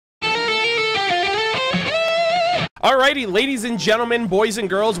Alrighty, ladies and gentlemen, boys and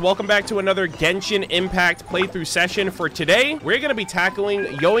girls, welcome back to another Genshin Impact playthrough session. For today, we're going to be tackling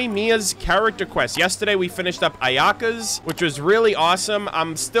Yoimiya's character quest. Yesterday, we finished up Ayaka's, which was really awesome.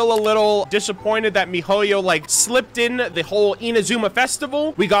 I'm still a little disappointed that MiHoYo, slipped in the whole Inazuma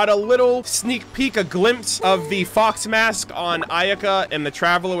festival. We got a little sneak peek, a glimpse of the fox mask on Ayaka and the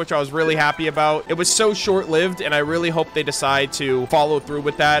Traveler, which I was really happy about. It was so short-lived, and I really hope they decide to follow through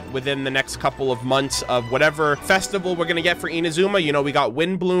with that within the next couple of months of whatever festival we're gonna get for Inazuma. You know, we got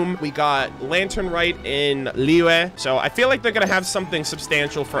Windbloom, we got Lantern Rite in Liyue, so I feel like they're gonna have something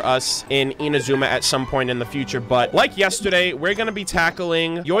substantial for us in Inazuma at some point in the future. But like yesterday, we're gonna be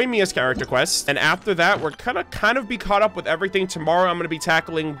tackling Yoimiya's character quest, and after that, we're gonna kind of be caught up with everything. Tomorrow, I'm gonna be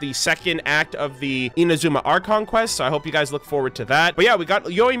tackling the second act of the Inazuma Archon quest, so I hope you guys look forward to that. But yeah, we got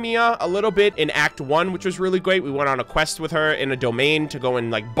Yoimiya a little bit in Act 1, which was really great. We went on a quest with her in a domain to go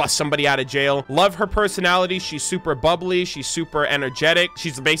and bust somebody out of jail. Love her personality. She's super bubbly, she's super energetic,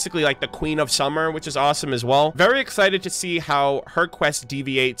 she's basically like the queen of summer, which is awesome as well. Very excited to see how her quest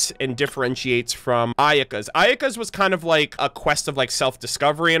deviates and differentiates from Ayaka's. Ayaka's was kind of like a quest of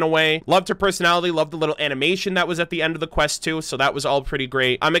self-discovery in a way. Loved her personality, loved the little animation that was at the end of the quest too, so that was all pretty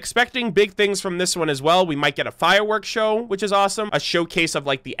great. I'm expecting big things from this one as well. We might get a fireworks show, which is awesome, a showcase of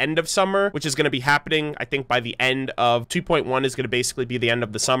the end of summer, which is going to be happening I think by the end of 2.1 is going to basically be the end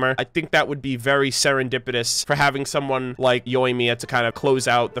of the summer. I think that would be very serendipitous for having someone like Yoimiya to kind of close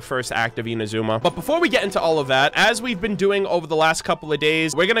out the first act of Inazuma. But before we get into all of that, as we've been doing over the last couple of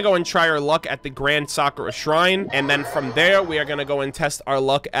days, we're gonna go and try our luck at the Grand Sakura Shrine, and then from there we are gonna go and test our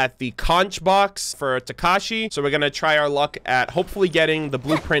luck at the conch box for Takashi. So we're gonna try our luck at hopefully getting the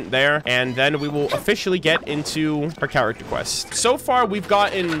blueprint there, and then we will officially get into her character quest. So far we've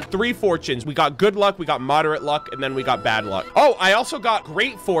gotten 3 fortunes. We got good luck, we got moderate luck, and then we got bad luck. Oh, I also got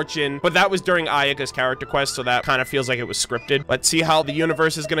great fortune, but that was during Ayaka's character quest, so that kind of feels like it was scripted. Let's see how the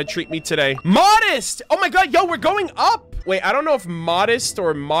universe is gonna treat me today. Modest! Oh my god, yo, we're going up! Wait, I don't know if modest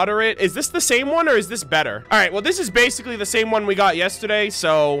or moderate. Is this the same one or is this better? All right, well, this is basically the same one we got yesterday,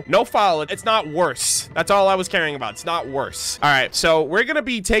 so no foul. It's not worse. That's all I was caring about. It's not worse. All right, so we're gonna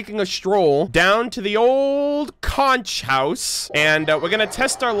be taking a stroll down to the old conch house, and we're gonna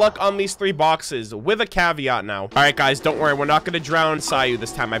test our luck on these 3 boxes with a caveat now. All right, guys, don't worry. We're not gonna drown Sayu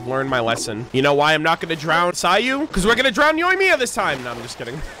this time. I've learned my lesson. You know why I'm not gonna drown Sayu? Because we're gonna drown Yoimiya this time. No, I'm just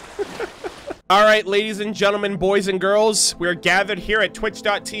kidding. All right, ladies and gentlemen, boys and girls, we're gathered here at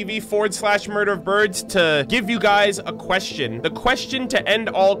twitch.tv/MurderofBirds to give you guys a question. The question to end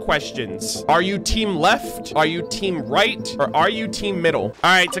all questions. Are you team left? Are you team right? Or are you team middle?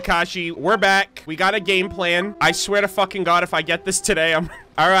 All right, Takashi, we're back. We got a game plan. I swear to fucking God, if I get this today, I'm...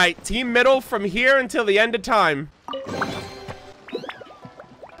 All right, team middle from here until the end of time.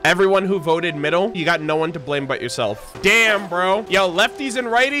 Everyone who voted middle, you got no one to blame but yourself. Damn, bro. Yo, lefties and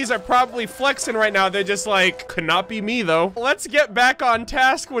righties are probably flexing right now. They're just could not be me, though. Let's get back on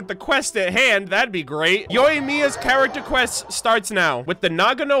task with the quest at hand. That'd be great. Yoimiya's character quest starts now. With the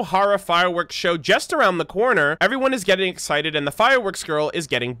Naganohara fireworks show just around the corner, everyone is getting excited and the fireworks girl is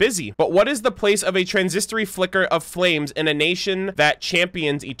getting busy. But what is the place of a transistory flicker of flames in a nation that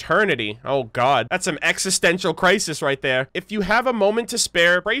champions eternity? Oh, God. That's some existential crisis right there. If you have a moment to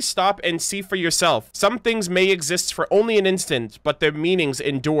spare, stop and see for yourself. Some things may exist for only an instant, but their meanings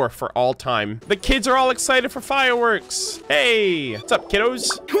endure for all time. The kids are all excited for fireworks. Hey, what's up,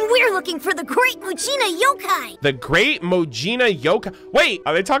 kiddos? We're looking for the Great Mujina Yokai. The Great Mujina Yokai? Wait,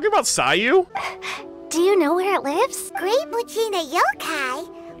 are they talking about Sayu? Do you know where it lives? Great Mujina Yokai?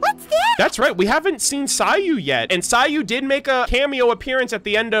 What's that? That's right, we haven't seen Sayu yet. And Sayu did make a cameo appearance at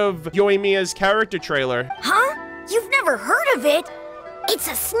the end of Yoimiya's character trailer. Huh? You've never heard of it? It's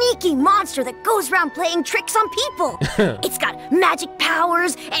a sneaky monster that goes around playing tricks on people. It's got magic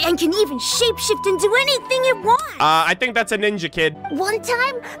powers and can even shapeshift into anything it wants. I think that's a ninja kid. One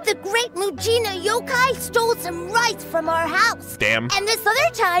time, the Great Mujina Yokai stole some rice from our house. Damn. And this other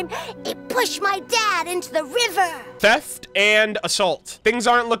time, it pushed my dad into the river. Theft and assault. Things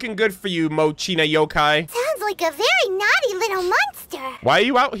aren't looking good for you, Mujina Yokai. Sounds like a very naughty little monster. Why are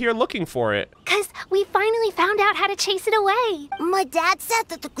you out here looking for it? Because we finally found out how to chase it away. My dad said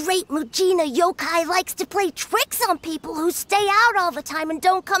that the Great Mujina Yokai likes to play tricks on people who stay out all the time and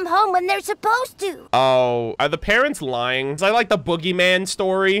don't come home when they're supposed to. Oh, are the parents lying? Is that like the boogeyman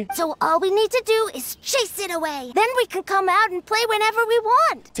story? So all we need to do is chase it away. Then we can come out and play whenever we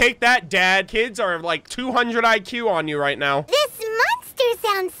want. Take that, Dad. Kids are 200 IQ on you right now. This monster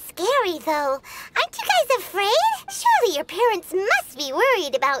sounds scary, though. Aren't you guys afraid? Surely your parents must be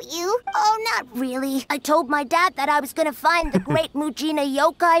worried about you. Oh, not really. I told my dad that I was gonna find the Great Mujina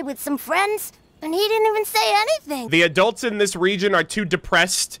Yokai with some friends, And he didn't even say anything. The adults in this region are too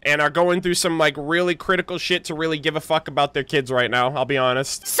depressed and are going through some, like, really critical shit to really give a fuck about their kids right now, I'll be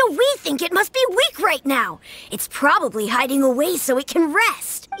honest. So we think it must be weak right now. It's probably hiding away so it can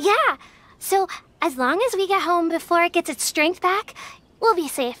rest. Yeah, so as long as we get home before it gets its strength back, we'll be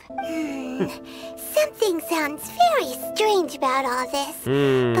safe. Something sounds very strange about all this.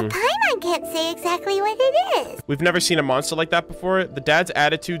 But Paimon can't say exactly what it is. We've never seen a monster like that before. The dad's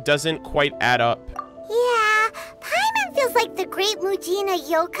attitude doesn't quite add up. Yeah, Paimon feels like the Great Mujina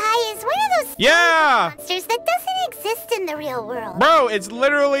Yokai is one of those monsters that doesn't exist in the real world. Bro, it's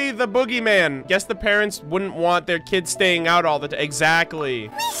literally the boogeyman. Guess the parents wouldn't want their kids staying out all the time. Exactly.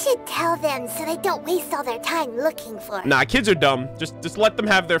 We should tell them so they don't waste all their time looking for it. Nah, kids are dumb. Just let them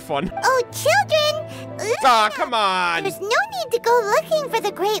have their fun. Oh, children! Aw, come on! There's no need to go looking for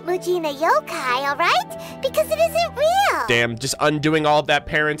the Great Mujina Yokai, alright? Because it isn't real. Damn, just undoing all of that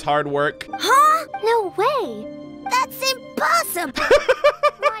parents' hard work. Huh? No way. That's impossible.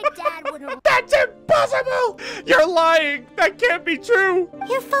 My dad wouldn't... That's impossible! You're lying! That can't be true!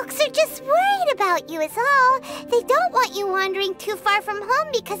 Your folks are just worried about you is all. They don't want you wandering too far from home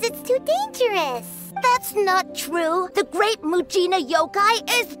because it's too dangerous. That's not true. The Great Mujina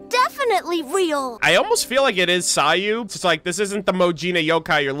Yokai is definitely real. I almost feel like it is Sayu. It's like, this isn't the Mojina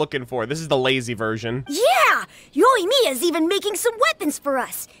Yokai you're looking for. This is the lazy version. Yeah! Yoimiya's even making some weapons for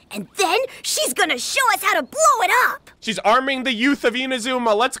us. And then she's gonna show us how to blow it up. She's arming the youth of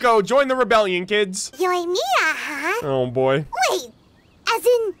Inazuma. Let's go. Join the rebellion, kids. Yoimiya, huh? Oh, boy. Wait, as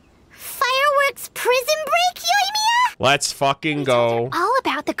in fireworks prison break, Yoimiya? Let's fucking go. All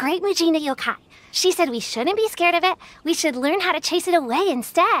about the Great Mujina Yokai. She said we shouldn't be scared of it. We should learn how to chase it away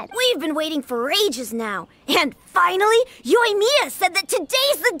instead. We've been waiting for ages now. And finally, Yoimiya said that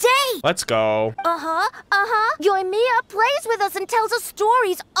today's the day. Let's go. Yoimiya plays with us and tells us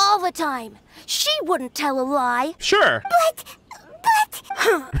stories all the time. She wouldn't tell a lie. Sure. But...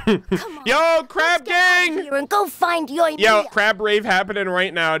 Come on. Yo, Crab Gang! Here and go find Yoimiya. Yo, Crab Rave happening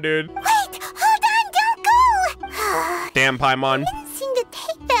right now, dude. Wait, hold on, don't go! Damn, Paimon. Didn't seem to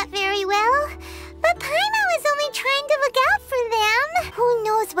take that very well. But Paimon was only trying to look out for them. Who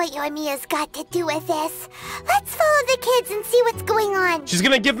knows what Yoimiya's got to do with this? Let's follow the kids and see what's going on. She's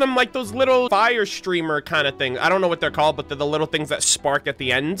gonna give them like those little fire streamer kind of thing. I don't know what they're called, but they're the little things that spark at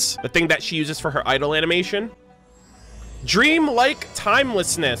the ends. The thing that she uses for her idol animation. Dream-like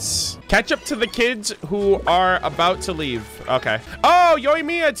timelessness. Catch up to the kids who are about to leave. Okay. Oh,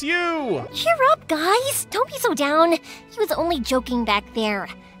 Yoimiya, it's you! Cheer up, guys. Don't be so down. He was only joking back there.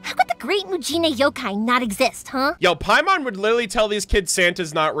 How could the Great Mujina Yokai not exist, huh? Yo, Paimon would literally tell these kids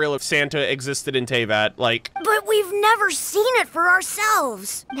Santa's not real if Santa existed in Teyvat. Like... But we've never seen it for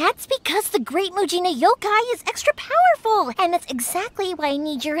ourselves. That's because the Great Mujina Yokai is extra powerful. And that's exactly why I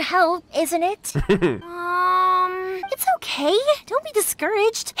need your help, isn't it? It's okay. Don't be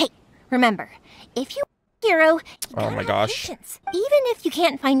discouraged. Hey, remember, if you hero, oh my gosh. Patience. Even if you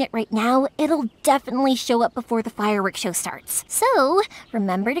can't find it right now, it'll definitely show up before the fireworks show starts. So,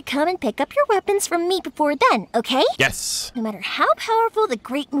 remember to come and pick up your weapons from me before then, okay? Yes. No matter how powerful the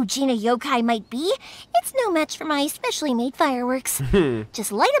Great Mujina Yokai might be, it's no match for my specially made fireworks.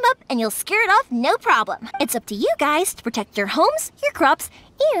 Just light them up and you'll scare it off no problem. It's up to you guys to protect your homes, your crops,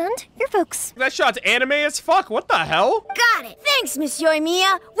 and your folks. That shot's anime as fuck. What the hell? Got it. Thanks, Miss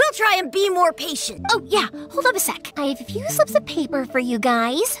Yoimiya. We'll try and be more patient. Oh, yeah. Hold up a sec. I have a few slips of paper for you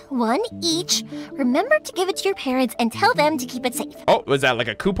guys. One each. Remember to give it to your parents and tell them to keep it safe. Oh, was that like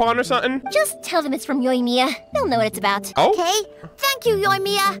a coupon or something? Just tell them it's from Yoimiya. They'll know what it's about. Oh? Okay. Thank you,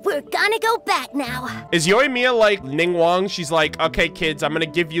 Yoimiya. We're gonna go back now. Is Yoimiya like Ning Wang? She's like, okay, kids, I'm gonna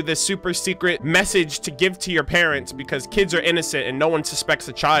give you this super secret message to give to your parents because kids are innocent and no one suspects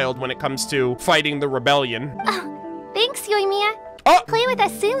a child when it comes to fighting the rebellion. Oh, thanks, Yoimiya. Oh! Play with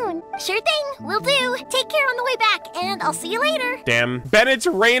us soon. Sure thing. Will do. Take care on the way back, and I'll see you later. Damn. Bennett's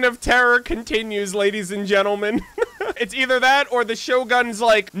reign of terror continues, ladies and gentlemen. It's either that or the Shogun's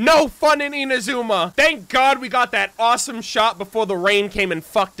like, no fun in Inazuma. Thank God we got that awesome shot before the rain came and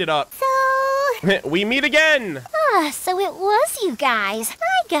fucked it up. So... We meet again. So it was you guys.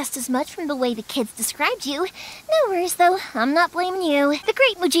 I guessed as much from the way the kids described you. No worries, though. I'm not blaming you. The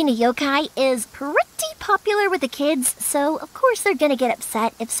Great Mujina Yokai is pretty popular with the kids, so of course they're gonna get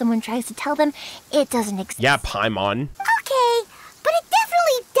upset if someone tries to tell them it doesn't exist. Yeah, Paimon. Okay, but it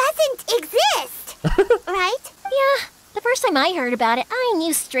definitely doesn't exist. Right? Yeah. The first time I heard about it, I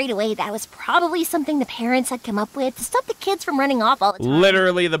knew straight away that was probably something the parents had come up with to stop the kids from running off all the time.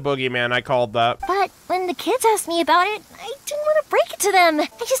 Literally the boogeyman, I called that. But when the kids asked me about it, I didn't want to break it to them.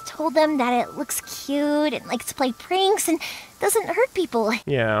 I just told them that it looks cute and likes to play pranks, and doesn't hurt people.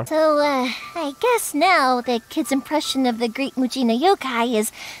 Yeah. So, I guess now the kid's impression of the Great Mujina Yokai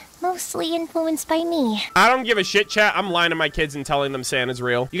is mostly influenced by me. I don't give a shit, chat. I'm lying to my kids and telling them Santa's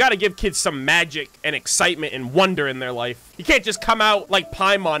real. You gotta give kids some magic and excitement and wonder in their life. You can't just come out like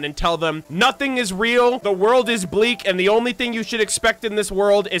Paimon and tell them nothing is real, the world is bleak, and the only thing you should expect in this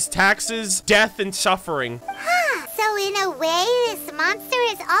world is taxes, death, and suffering. So in a way, this monster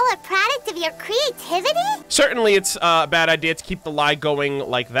is all a product of your creativity? Certainly it's a bad idea to keep the lie going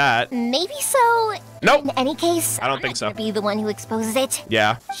like that. Maybe so. Nope. In any case, I don't think so. I'm gonna be the one who exposes it.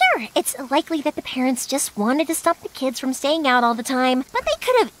 Yeah. Sure, it's likely that the parents just wanted to stop the kids from staying out all the time, but they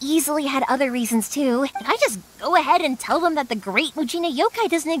could have easily had other reasons too. If I just go ahead and tell them that the Great Mujina Yokai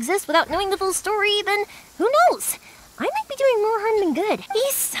doesn't exist without knowing the full story, then who knows? I might be doing more harm than good.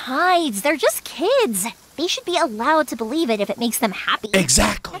 Besides, they're just kids. They should be allowed to believe it if it makes them happy.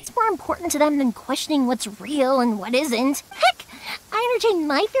 Exactly. That's more important to them than questioning what's real and what isn't. Heck, I entertain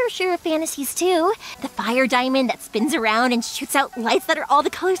my fair share of fantasies too. The fire diamond that spins around and shoots out lights that are all the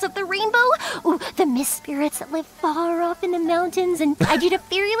colors of the rainbow. Ooh, the mist spirits that live far off in the mountains and guide you to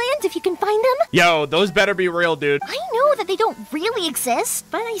fairyland if you can find them. Yo, those better be real, dude. I know that they don't really exist,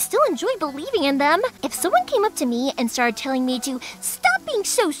 but I still enjoy believing in them. If someone came up to me and started telling me to stop being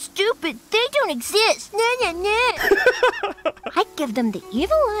so stupid, they don't exist. Nah, nah, nah. I'd give them the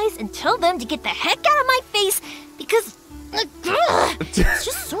evil eyes and tell them to get the heck out of my face because it's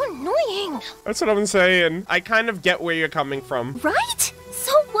just so annoying. That's what I'm saying. I kind of get where you're coming from. Right?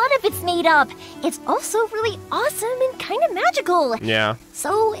 So what if it's made up? It's also really awesome and kind of magical. Yeah.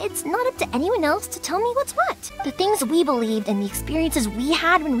 So it's not up to anyone else to tell me what's what. The things we believed and the experiences we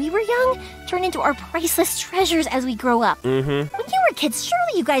had when we were young turn into our priceless treasures as we grow up. Mm-hmm. When you were kids,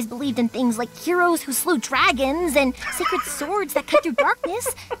 surely you guys believed in things like heroes who slew dragons and sacred swords that cut through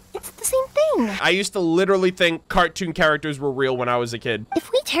darkness. It's the same thing. I used to literally think cartoon characters were real when I was a kid.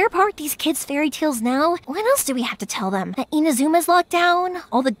 If we tear apart these kids' fairy tales now, what else do we have to tell them? That Inazuma's locked down?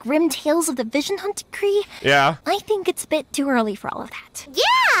 All the grim tales of the Vision Hunt decree? Yeah. I think it's a bit too early for all of that.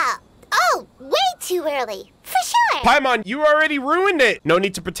 Yeah! Oh, way too early. For sure. Paimon, you already ruined it. No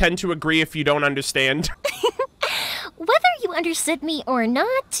need to pretend to agree if you don't understand. Whether you understood me or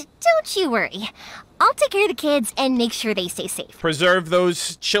not, don't you worry. I'll take care of the kids and make sure they stay safe. Preserve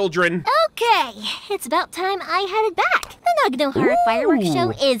those children. Okay, it's about time I headed back. The Naganohara fireworks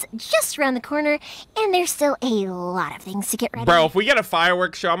show is just around the corner, and there's still a lot of things to get ready. Bro, if we get a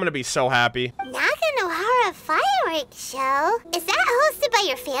fireworks show, I'm gonna be so happy. Naganohara fireworks show? Is that hosted by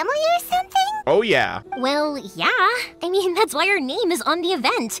your family or something? Oh, yeah. Well, yeah. I mean, that's why our name is on the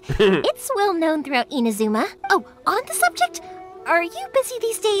event. It's well known throughout Inazuma. Oh, on the subject, are you busy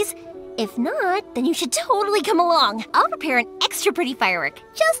these days? If not, then you should totally come along. I'll prepare an extra pretty firework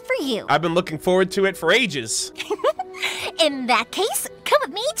just for you. I've been looking forward to it for ages. In that case, come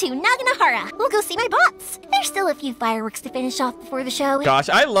with me to Naganohara. We'll go see my bots. There's still a few fireworks to finish off before the show. Gosh,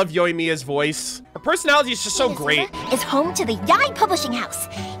 I love Yoimiya's voice. Her personality is just so great. Is home to the Yai Publishing House,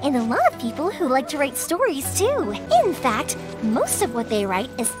 and a lot of people who like to write stories too. In fact, most of what they write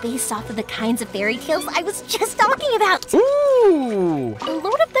is based off of the kinds of fairy tales I was just talking about. Ooh! A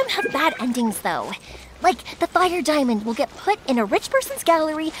lot of them have bad endings though. Like, the fire diamond will get put in a rich person's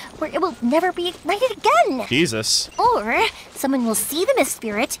gallery where it will never be ignited again. Jesus. Or someone will see the mist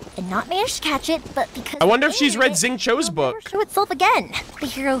spirit and not manage to catch it, but because I wonder if she's read it, Xingqiu's it'll book. never show itself again. The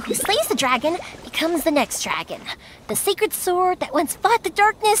hero who slays the dragon becomes the next dragon. The sacred sword that once fought the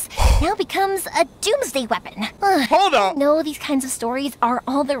darkness now becomes a doomsday weapon. Hold up. I know these kinds of stories are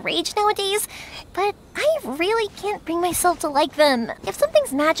all the rage nowadays, but I really can't bring myself to like them. If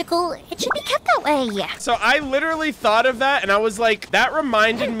something's magical, it should be kept that way. So I literally thought of that, and I was like, that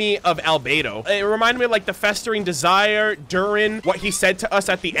reminded me of Albedo. It reminded me of, like, the festering desire, Durin, what he said to us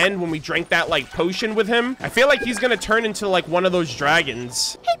at the end when we drank that, like, potion with him. I feel like he's gonna turn into, like, one of those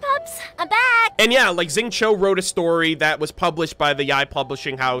dragons. Hey, pups, I'm back. And yeah, like, Xingqiu wrote a story that was published by the Yai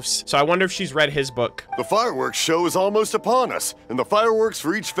Publishing House, so I wonder if she's read his book. The fireworks show is almost upon us, and the fireworks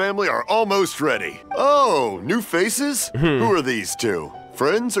for each family are almost ready. Oh, new faces? Who are these two?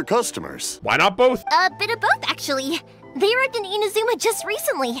 Friends or customers? Why not both? A bit of both, actually. They arrived in Inazuma just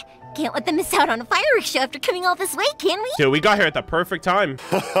recently. Can't let them miss out on a fireworks show after coming all this way, can we? Dude, we got here at the perfect time.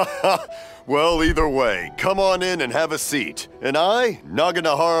 Well, either way, come on in and have a seat. And I,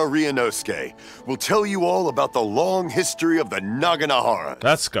 Naganohara Ryunosuke, will tell you all about the long history of the Naganohara.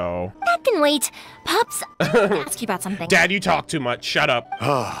 Let's go. That can wait. Pops, I want to ask you about something. Dad, you talk too much. Shut up.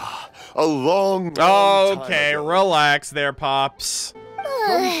 A long Okay, time ago. relax there, Pops.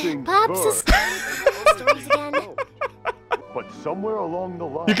 Something Pops is burst. stories again. But somewhere along the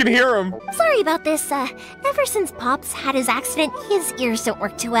line. You can hear him. Sorry about this. Ever since Pops had his accident, his ears don't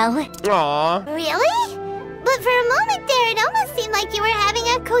work too well. Aw. Really? But for a moment there, it almost seemed like you were having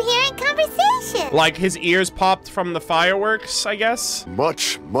a coherent conversation. Like his ears popped from the fireworks, I guess?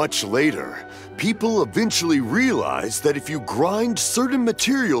 Much, much later, people eventually realized that if you grind certain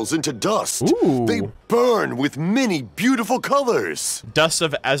materials into dust, Ooh. they burn with many beautiful colors. Dust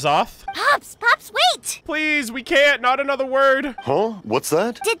of Azoth? Pops, wait! Please, we can't. Not another word. Huh? What's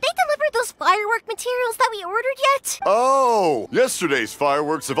that? Did they deliver those firework materials that we ordered yet? Oh, yesterday's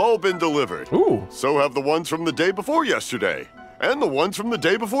fireworks have all been delivered. Ooh. So have the ones from the day before yesterday. And the ones from the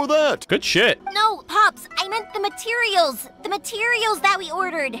day before that. Good shit. No, Pops, I meant the materials. The materials that we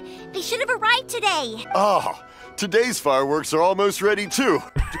ordered. They should have arrived today. Ah, today's fireworks are almost ready too.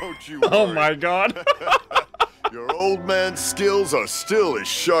 Don't you worry. Oh my god. Your old man's skills are still as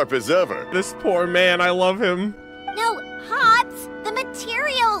sharp as ever. This poor man, I love him. No, Pops, the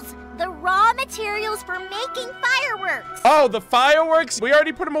materials. The raw materials for making fireworks. Oh, the fireworks? We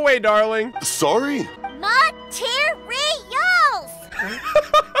already put them away, darling. Sorry? Materials!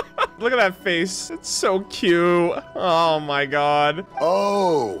 Look at that face. It's so cute. Oh my god.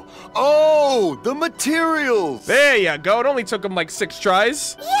 Oh, the materials. There you go. It only took him like 6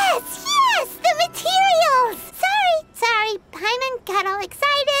 tries. Yes, the materials. Sorry, Paimon got all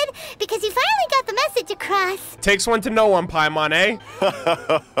excited because you finally got the message across. Takes one to know one, Paimon, eh?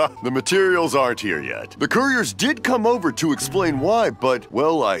 The materials aren't here yet. The couriers did come over to explain why, but,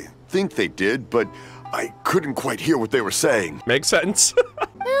 well, I think they did, but I couldn't quite hear what they were saying. Makes sense.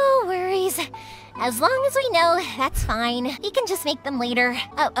 No worries. As long as we know, that's fine. We can just make them later.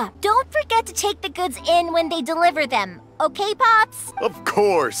 Don't forget to take the goods in when they deliver them. Okay, Pops? Of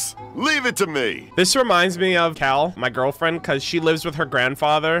course. Leave it to me. This reminds me of Cal, my girlfriend, because she lives with her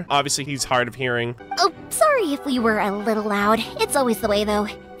grandfather. Obviously, he's hard of hearing. Oh, sorry if we were a little loud. It's always the way, though.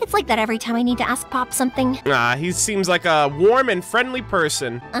 It's like that every time I need to ask Pop something. He seems like a warm and friendly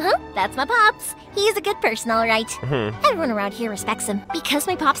person. That's my Pops. He's a good person, all right. Everyone around here respects him. Because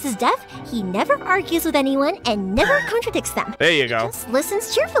my Pops is deaf, he never argues with anyone and never contradicts them. There you go. Just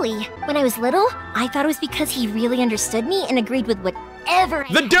listens cheerfully. When I was little, I thought it was because he really understood me and agreed with whatever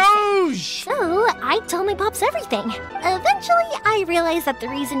I The had to say. Doge! So, I told my Pops everything. Eventually, I realized that the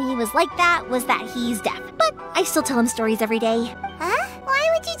reason he was like that was that he's deaf. But I still tell him stories every day. Huh? Why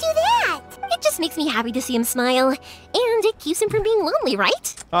would you do that? It just makes me happy to see him smile. And it keeps him from being lonely,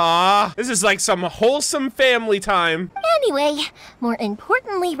 right? Aw, this is like some wholesome family time. Anyway, more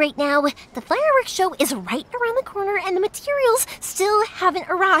importantly right now, the fireworks show is right around the corner and the materials still haven't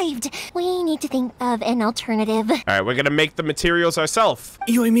arrived. We need to think of an alternative. All right, we're gonna make the materials ourselves.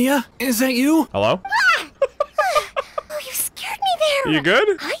 Yoimiya, is that you? Hello? Oh, you scared me there. You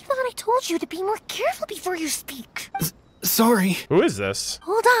good? I thought I told you to be more careful before you speak. Sorry. Who is this?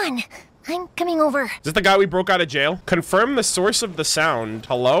 Hold on. I'm coming over. Is this the guy we broke out of jail? Confirm the source of the sound.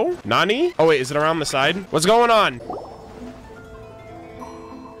 Hello? Nani? Oh wait, is it around the side? What's going on?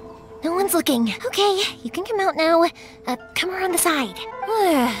 No one's looking. Okay, you can come out now. Come around the side.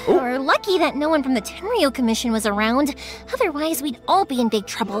 We're lucky that no one from the Tenryo Commission was around. Otherwise, we'd all be in big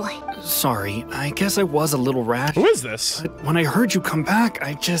trouble. Sorry, I guess I was a little rash. Who is this? But when I heard you come back,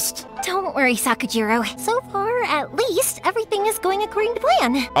 I just... Don't worry, Sakujiro. So far, at least, everything is going according to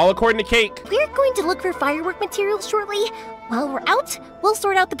plan. All according to Cake. We're going to look for firework materials shortly. While we're out, we'll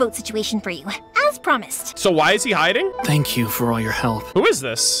sort out the boat situation for you, as promised. So why is he hiding? Thank you for all your help. Who is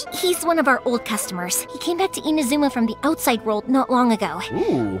this? He's one of our old customers. He came back to Inazuma from the outside world not long ago.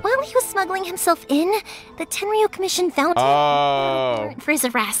 Ooh. While he was smuggling himself in, the Tenryo Commission found him warrant for his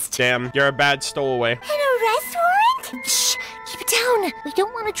arrest. Damn, you're a bad stowaway. An arrest warrant? Shh! Keep it down! We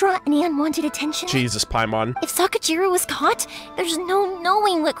don't want to draw any unwanted attention. Jesus, Paimon. If Sakujiro was caught, there's no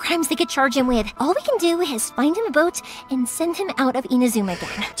knowing what crimes they could charge him with. All we can do is find him a boat and send him out of Inazuma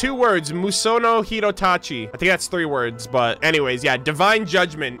again. 2 words, Musono Hirotachi. I think that's 3 words, but anyways, yeah, divine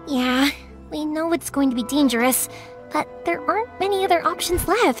judgment. Yeah, we know it's going to be dangerous, but there aren't many other options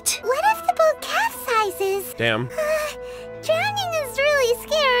left. What if the boat capsizes? Damn. Drowning is really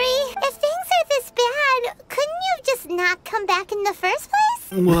scary. If things are this bad, couldn't you have just not come back in the first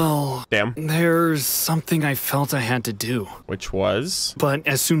place? Well, Damn. there's something I felt I had to do. Which was? But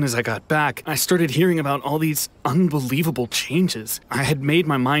as soon as I got back, I started hearing about all these unbelievable changes. I had made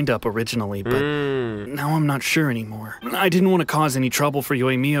my mind up originally, but now I'm not sure anymore. I didn't want to cause any trouble for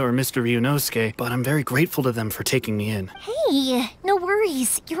Yoimiya or Mr. Ryunosuke, but I'm very grateful to them for taking me in. Hey, no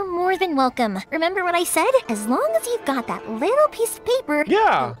worries. You're more than welcome. Remember what I said? As long as you've got that little piece of paper,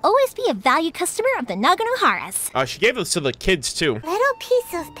 Yeah. you'll always be a valued customer of the Naganoharas. She gave this to the kids too. Little piece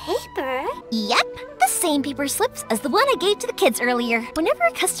piece of paper. Yep, the same paper slips as the one I gave to the kids earlier. Whenever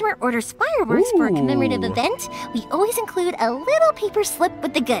a customer orders fireworks for a commemorative event, we always include a little paper slip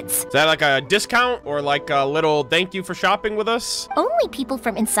with the goods. Is that like a discount or like a little thank you for shopping with us? Only people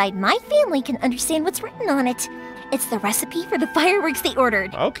from inside my family can understand what's written on it. It's the recipe for the fireworks they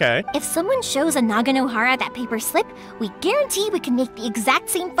ordered. Okay. If someone shows a Naganohara that paper slip, we guarantee we can make the exact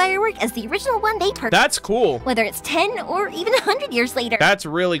same firework as the original one they purchased. That's cool. Whether it's 10 or even 100 years later. That's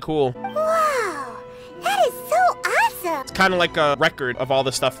really cool. Wow, that is so awesome. It's kind of like a record of all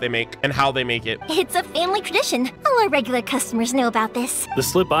the stuff they make and how they make it. It's a family tradition. All our regular customers know about this. The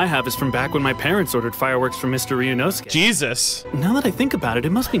slip I have is from back when my parents ordered fireworks from Mr. Ryunosuke. Jesus. Now that I think about it,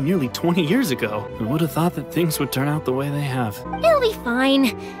 it must be nearly 20 years ago. I would have thought that things would turn out the way they have. It'll be fine.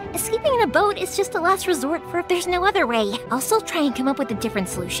 Escaping in a boat is just a last resort for if there's no other way. I'll still try and come up with a different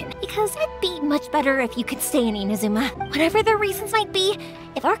solution, because it'd be much better if you could stay in Inazuma. Whatever their reasons might be,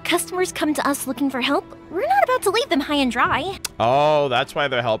 if our customers come to us looking for help, we're not about to leave them high and dry. Oh, that's why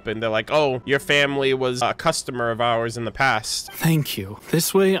they're helping. They're like, oh, your family was a customer of ours in the past. Thank you.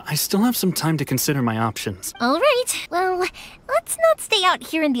 This way, I still have some time to consider my options. All right, well, let's not stay out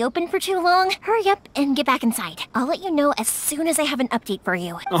here in the open for too long. Hurry up and get back inside. I'll let you know as soon as I have an update for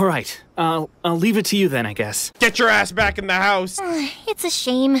you. All right, I'll leave it to you then, I guess. Get your ass back in the house. It's a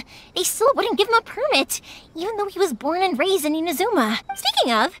shame. They still wouldn't give him a permit, even though he was born and raised in Inazuma.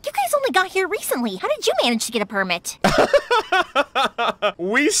 Speaking of, you guys only got here recently. How did you manage to get a permit?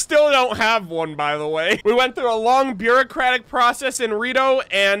 We still don't have one, by the way. We went through a long bureaucratic process in Rito,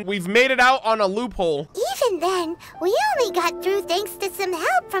 and we've made it out on a loophole. Even then, we only got through thanks to some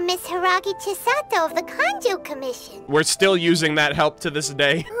help from Miss Hiragi Chisato of the Kanjo Commission. We're still using that help to this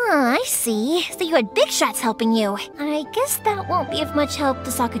day. I see. So you had big shots helping you. I guess that won't be of much help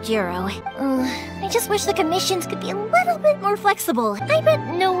to Sakujiro. I just wish the commissions could be a little bit more flexible. I bet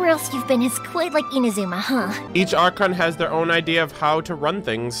nowhere else you've been is quite like Inazuma, huh? Each Archon has their own idea of how to run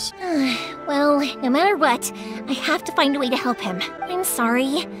things. Well, no matter what, I have to find a way to help him. I'm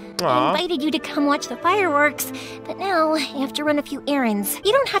sorry. I invited you to come watch the fireworks, but now I have to run a few errands.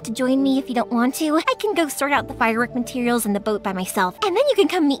 You don't have to join me if you don't want to. I can go sort out the firework materials in the boat by myself, and then you can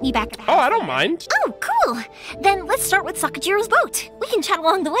come meet me back at the house. Oh, I don't mind. Oh, cool. Then let's start with Sakujiro's boat. We can chat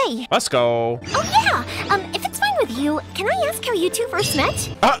along the way. Let's go. Oh, yeah. If it's fine with you, can I ask how you two first met?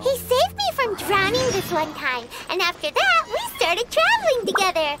 He saved me from drowning this one time, and after that, we started traveling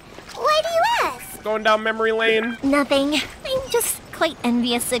together. Why do you ask? Going down memory lane. Nothing. I'm just quite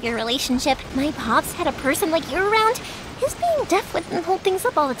envious of your relationship. My pops had a person like you around. His being deaf wouldn't hold things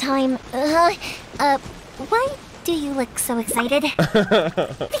up all the time. Why do you look so excited?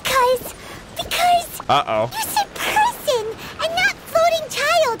 Because... Uh-oh. You said person, and not floating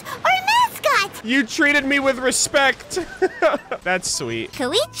child or mascot. You treated me with respect. That's sweet.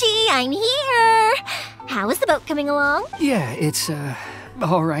 Koichi, I'm here. How is the boat coming along? Yeah, it's,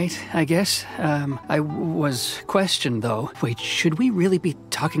 all right, I guess. I was questioned, though. Wait, should we really be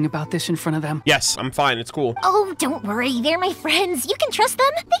talking about this in front of them? Yes, I'm fine. It's cool. Oh, don't worry. They're my friends. You can trust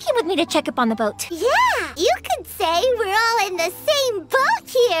them. They came with me to check up on the boat. Yeah, you could say we're all in the same boat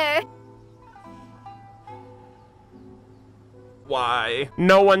here. Why?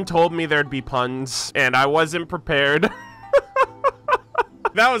 No one told me there'd be puns, and I wasn't prepared.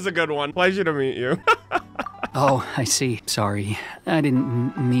 That was a good one. Pleasure to meet you. Oh, I see. Sorry. I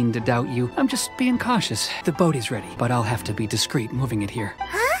didn't mean to doubt you. I'm just being cautious. The boat is ready, but I'll have to be discreet moving it here.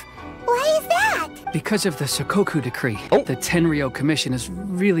 Huh? Why is that? Because of the Sokoku decree. Oh. The Tenryou Commission is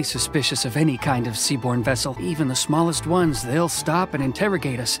really suspicious of any kind of seaborne vessel. Even the smallest ones, they'll stop and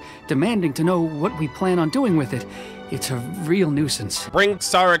interrogate us, demanding to know what we plan on doing with it. It's a real nuisance. Bring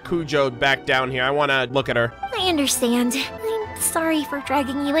Sarakujo back down here. I want to look at her. I understand. I'm sorry for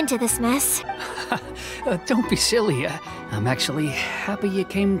dragging you into this mess. Don't be silly. I'm actually happy you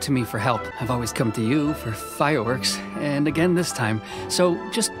came to me for help. I've always come to you for fireworks, and again this time. So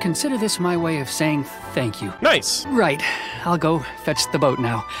just consider this my way of saying thank you. Nice. Right. I'll go fetch the boat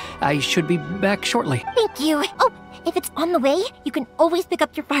now. I should be back shortly. Thank you. Oh, if it's on the way, you can always pick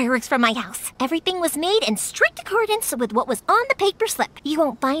up your fireworks from my house. Everything was made in strict accordance with what was on the paper slip. You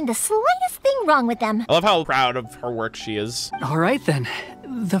won't find the slightest thing wrong with them. I love how proud of her work she is. All right, then.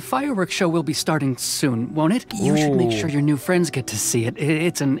 The fireworks show will be starting soon, won't it? You should make sure your new friends get to see it.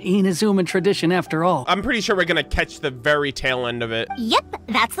 It's an Inazuma tradition after all. I'm pretty sure we're going to catch the very tail end of it. Yep,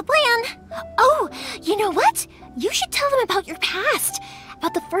 that's the plan. Oh, you know what? You should tell them about your past.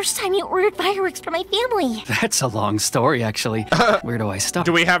 About the first time you ordered fireworks for my family. That's a long story, actually. Where do I start?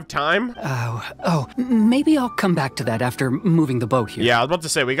 Do we have time? Maybe I'll come back to that after moving the boat here. Yeah, I was about to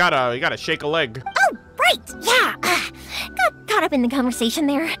say, we gotta shake a leg. Oh, right, yeah. Got caught up in the conversation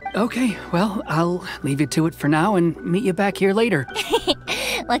there. Okay, well, I'll leave you to it for now and meet you back here later.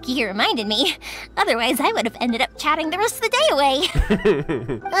 Lucky you reminded me. Otherwise, I would have ended up chatting the rest of the day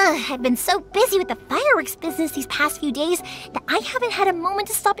away. I've been so busy with the fireworks business these past few days that I haven't had a moment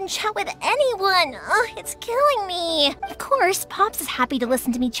to stop and chat with anyone. It's killing me. Of course, Pops is happy to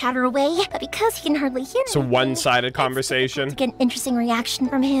listen to me chatter away, but because he can hardly hear It's a one-sided conversation. to get an interesting reaction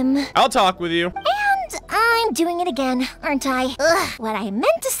from him. I'll talk with you. And I'm doing it again, aren't I? What I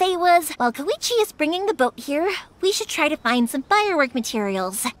meant to say was, while Koichi is bringing the boat here, we should try to find some firework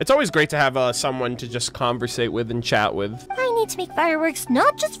materials. It's always great to have someone to just conversate with and chat with. I need to make fireworks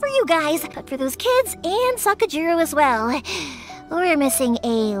not just for you guys, but for those kids and Sakajiro as well. We're missing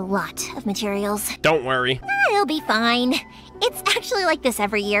a lot of materials. Don't worry. It'll be fine. It's actually like this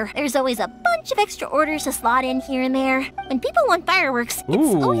every year. There's always a bunch of extra orders to slot in here and there. When people want fireworks,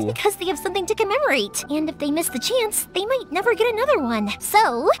 it's always because they have something to commemorate. And if they miss the chance, they might never get another one.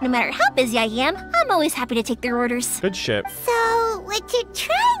 So, no matter how busy I am, I'm always happy to take their orders. Good shit. So, what you're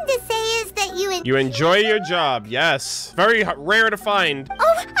trying to say is that You enjoy your job, yes. Very rare to find.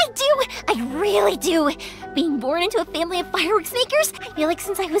 Oh, I do! I really do! Being born into a family of fireworks makers, I feel like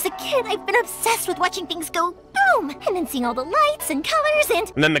since I was a kid, I've been obsessed with watching things go boom! And then seeing all the lights and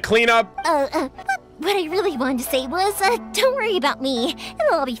colors And then the cleanup. What I really wanted to say was, don't worry about me.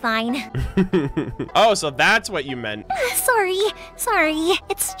 It'll all be fine. Oh, so that's what you meant. Sorry.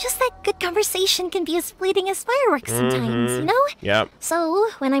 It's just that good conversation can be as fleeting as fireworks sometimes, you know? Yep. So,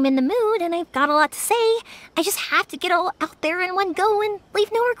 when I'm in the mood and I've got a lot to say, I just have to get all out there in one go and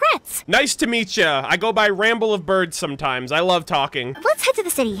leave no regrets. Nice to meet ya. I go by MurderofBirds sometimes. I love talking. Let's head to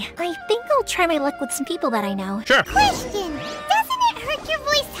the city. I think I'll try my luck with some people that I know. Sure. Question, doesn't it hurt your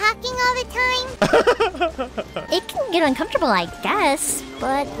voice talking all the time? It can get uncomfortable, I guess.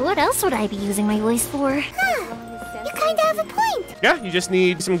 But what else would I be using my voice for? You kinda have a point. Yeah, you just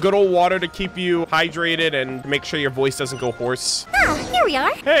need some good old water to keep you hydrated and make sure your voice doesn't go hoarse. Here we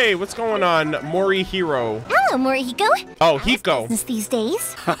are. Hey, what's going on, Morihiro? Hello, Morihiko. Oh, Hiko. Business these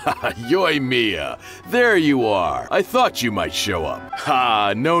days. Yoimiya, there you are. I thought you might show up.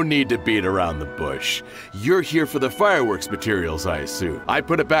 Ha, no need to beat around the bush. You're here for the fireworks materials, I assume. I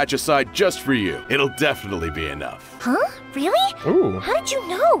put a batch aside just for you. It'll definitely be enough. Huh? Really? Ooh. How did you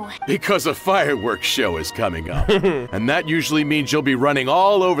know? Because a fireworks show is coming up. And that usually means you'll be running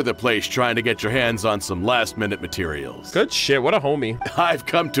all over the place trying to get your hands on some last-minute materials. Good shit, what a homie. I've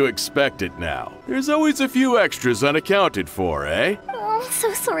come to expect it now. There's always a few extras unaccounted for, eh? Oh, I'm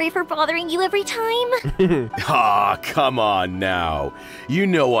so sorry for bothering you every time. Ah, come on now. You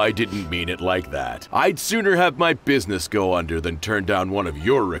know I didn't mean it like that. I'd sooner have my business go under than turn down one of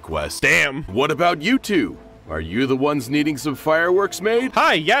your requests. Damn. What about you two? Are you the ones needing some fireworks made?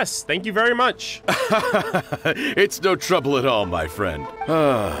 Hi, yes, thank you very much. It's no trouble at all, my friend.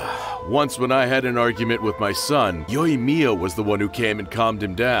 Once when I had an argument with my son, Yoimiya was the one who came and calmed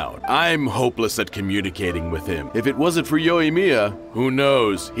him down. I'm hopeless at communicating with him. If it wasn't for Yoimiya, who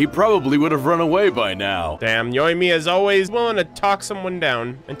knows? He probably would have run away by now. Damn, Yoimiya is always willing to talk someone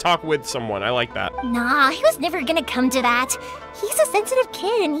down and talk with someone. I like that. Nah, he was never gonna come to that. He's a sensitive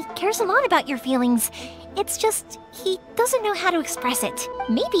kid and he cares a lot about your feelings. It's just, he doesn't know how to express it.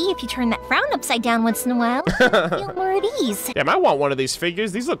 Maybe if you turn that frown upside down once in a while, he'll feel more at ease. Damn, I want one of these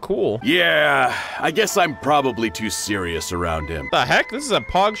figures. These look cool. Yeah, I guess I'm probably too serious around him. The heck? This is a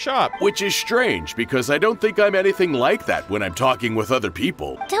pog shop. Which is strange, because I don't think I'm anything like that when I'm talking with other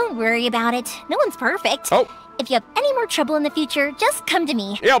people. Don't worry about it. No one's perfect. Oh. If you have any more trouble in the future, just come to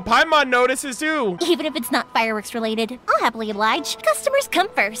me. Yo, Paimon notices too. Even if it's not fireworks related, I'll happily oblige. Customers come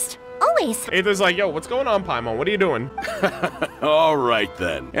first. Always. Aether's like, yo, what's going on, Paimon? What are you doing? All right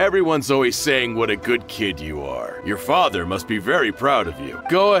then. Everyone's always saying what a good kid you are. Your father must be very proud of you.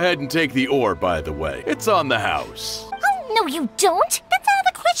 Go ahead and take the ore, by the way. It's on the house. Oh, no you don't. That's out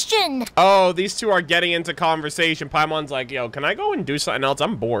of the question. Oh, these two are getting into conversation. Paimon's like, yo, can I go and do something else?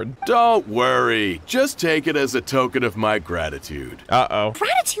 I'm bored. Don't worry. Just take it as a token of my gratitude. Uh-oh.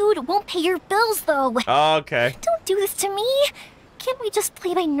 Gratitude won't pay your bills, though. Okay. Don't do this to me. Can't we just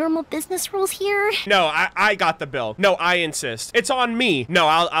play by normal business rules here? No, I got the bill. No, I insist. It's on me. No,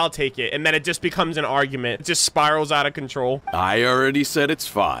 I'll take it. And then it just becomes an argument. It just spirals out of control. I already said it's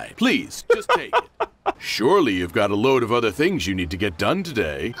fine. Please, just take it. Surely you've got a load of other things you need to get done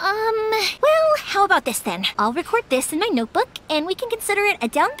today. Well, how about this then? I'll record this in my notebook, and we can consider it a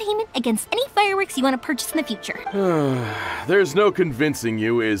down payment against any fireworks you want to purchase in the future. There's no convincing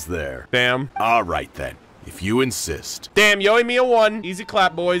you, is there? Damn. All right then. if you insist. Damn, Yoimiya won. Easy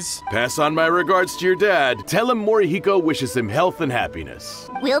clap, boys. Pass on my regards to your dad. Tell him Morihiko wishes him health and happiness.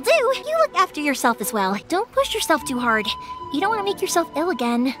 Will do. You look after yourself as well. Don't push yourself too hard. You don't want to make yourself ill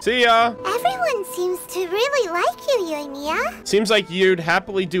again. See ya. Everyone seems to really like you, Yoimiya. Seems like you'd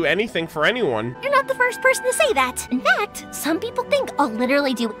happily do anything for anyone. You're not the first person to say that. In fact, some people think I'll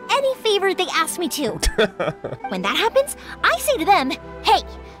literally do any favor they ask me to. When that happens, I say to them, hey,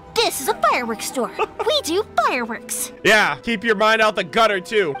 this is a fireworks store. We do fireworks. Yeah, keep your mind out the gutter,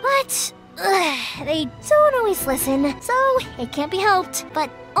 too. But they don't always listen, so it can't be helped. But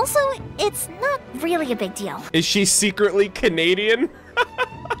also, it's not really a big deal. Is she secretly Canadian?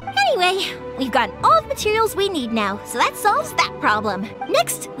 Anyway, we've got all the materials we need now, so that solves that problem.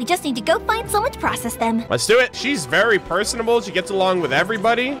 Next, we just need to go find someone to process them. Let's do it. She's very personable. She gets along with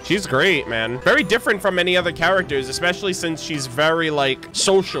everybody. She's great, man. Very different from any other characters, especially since she's very, like,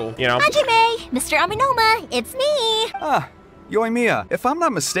 social, you know? Hajime, Mr. Aminoma, it's me. Ah, Yoimiya, if I'm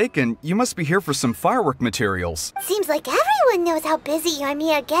not mistaken, you must be here for some firework materials. Seems like everyone knows how busy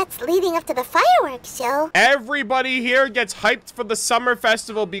Yoimiya gets leading up to the fireworks show. Everybody here gets hyped for the summer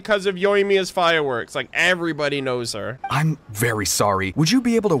festival because of Yoimiya's fireworks. Like, everybody knows her. I'm very sorry. Would you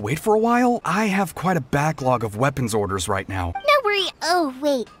be able to wait for a while? I have quite a backlog of weapons orders right now. No worry. Oh,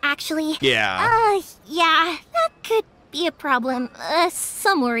 wait, actually. Yeah. Yeah, that could be a problem.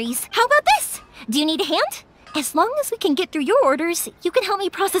 Some worries. How about this? Do you need a hand? As long as we can get through your orders, you can help me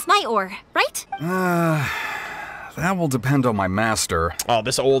process my ore, right? That will depend on my master. Oh,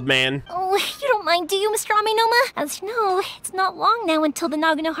 this old man. Oh, you don't mind, do you, Mr. Aminoma? As you know, it's not long now until the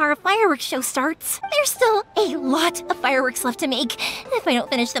Naganohara fireworks show starts. There's still a lot of fireworks left to make, if I don't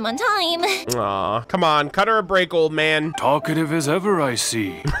finish them on time. Aw, come on, cut her a break, old man. Talkative as ever, I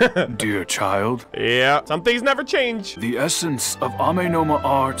see, dear child. Yeah, some things never change. The essence of Amenoma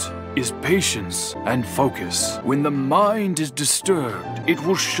art is patience and focus. When the mind is disturbed, it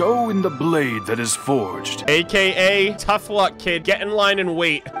will show in the blade that is forged. AKA, tough luck, kid. Get in line and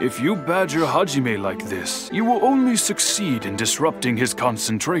wait. If you badger Hajime like this, you will only succeed in disrupting his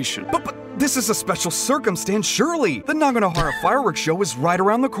concentration. But this is a special circumstance, surely. The Naganohara fireworks show is right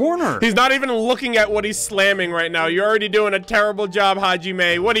around the corner. He's not even looking at what he's slamming right now. You're already doing a terrible job,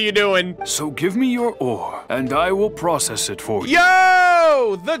 Hajime. What are you doing? So give me your ore, and I will process it for you.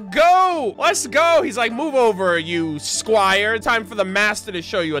 Yo! The go! Let's go! He's like, move over, you squire. Time for the master to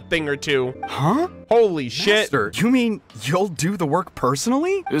show you a thing or two. Huh? Holy shit. Master, you mean you'll do the work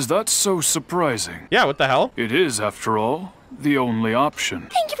personally? Is that so surprising? Yeah, what the hell? It is, after all, the only option.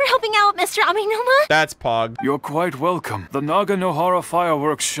 Thank you for helping out, Mr. Aminoma. That's Pog. You're quite welcome. The Naganohara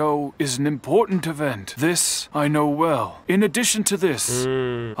fireworks show is an important event. This I know well. In addition to this,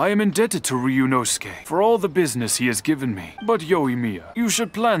 I am indebted to Ryunosuke for all the business he has given me. But Yoimiya, you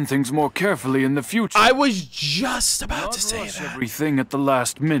should plan things more carefully in the future. I was just about to say rush that. everything at the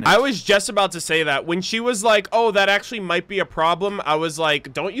last minute. I was just about to say that. When she was like, oh, that actually might be a problem, I was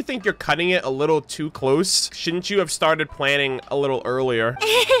like, don't you think you're cutting it a little too close? Shouldn't you have started planning a little earlier?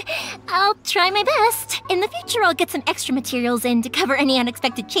 I'll try my best. In the future, I'll get some extra materials in to cover any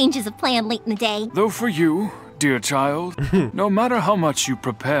unexpected changes of plan late in the day. Though for you, dear child, no matter how much you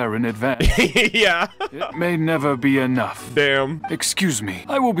prepare in advance, Yeah. it may never be enough. Damn. Excuse me,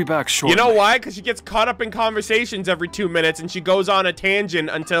 I will be back shortly. You know why? Because she gets caught up in conversations every 2 minutes and she goes on a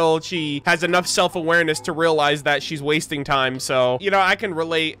tangent until she has enough self-awareness to realize that she's wasting time. So, you know, I can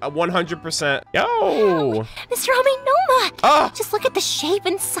relate 100%. Yo! Mr. Aminoma! Ah! Just look at the shape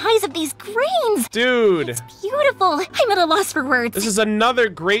and size of these grains! Dude! It's beautiful! I'm at a loss for words. This is another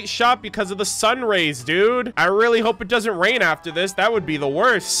great shot because of the sun rays, dude. I really hope it doesn't rain after this. That would be the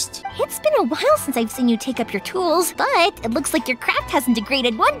worst. It's been a while since I've seen you take up your tools, but it looks like your craft hasn't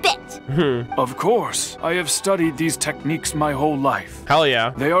degraded one bit. Of course, I have studied these techniques my whole life. Hell yeah.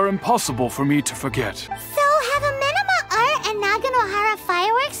 They are impossible for me to forget. So have Amenoma art and Naganohara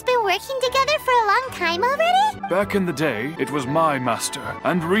fireworks been working together for a long time already? Back in the day, it was my master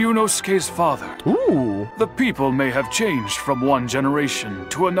and Ryunosuke's father. Ooh. The people may have changed from one generation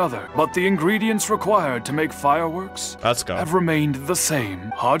to another, but the ingredients required to make fireworks Let's go. have remained the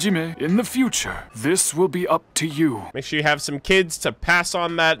same. Hajime, in the future, this will be up to you. Make sure you have some kids to pass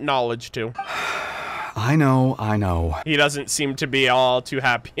on that knowledge to. I know. He doesn't seem to be all too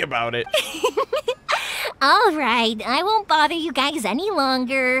happy about it. All right, I won't bother you guys any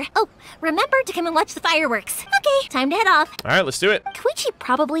longer. Oh, remember to come and watch the fireworks. Okay, time to head off. All right, let's do it. Koichi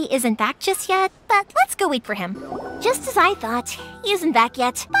probably isn't back just yet, but let's go wait for him. Just as I thought, he isn't back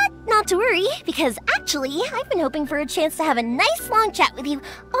yet. But not to worry, because actually, I've been hoping for a chance to have a nice long chat with you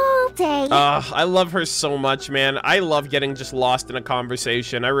all day. I love her so much, man. I love getting just lost in a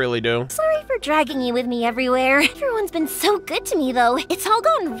conversation. I really do. Sorry for dragging you with me everywhere. Everyone's been so good to me, though. It's all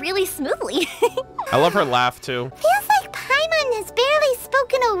gone really smoothly. I love her laugh, too. Feels like Paimon has barely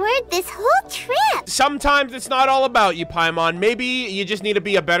spoken a word this whole trip. Sometimes it's not all about you, Paimon. Maybe you just need to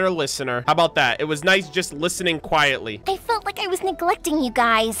be a better listener. How about that? It was nice just listening quietly. I felt like I was neglecting you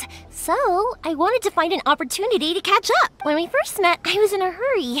guys, so I wanted to find an opportunity to catch up. When we first met, I was in a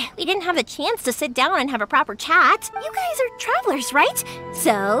hurry. We didn't have a chance to sit down and have a proper chat. You guys are travelers, right?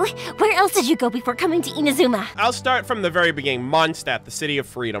 So, where else did you go before coming to Inazuma? I'll start from the very beginning. Mondstadt, the city of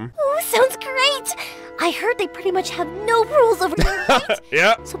freedom. Oh, sounds great! I heard they pretty much have no rules over here, right?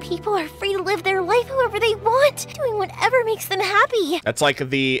 Yeah. So people are free to live their life however they want, doing whatever makes them happy. That's like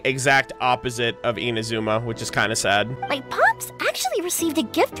the exact opposite of Inazuma, which is kind of sad. My pops actually received a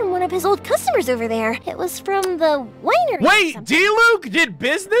gift from one of his old customers over there. It was from the winery. Wait, D-Luke did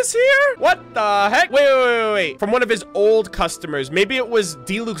business here? What the heck? Wait. From one of his old customers. Maybe it was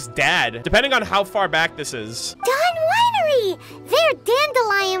D-Luke's dad, depending on how far back this is. Dawn Winery! Their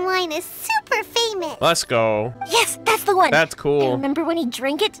dandelion wine is super famous. Let's go. Yes, that's the one. That's cool. I remember when he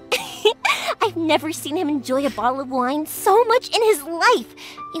drank it? I've never seen him enjoy a bottle of wine so much in his life.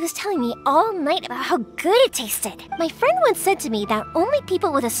 He was telling me all night about how good it tasted. My friend once said to me that only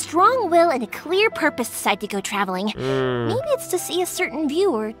people with a strong will and a clear purpose decide to go traveling. Maybe it's to see a certain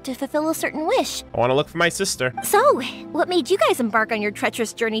view or to fulfill a certain wish. I want to look for my sister. So, what made you guys embark on your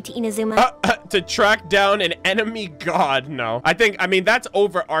treacherous journey to Inazuma? To track down an enemy god? No. I mean, that's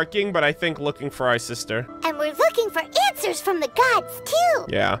overarching, but I think looking for our sister. And we're looking for answers from the gods, too.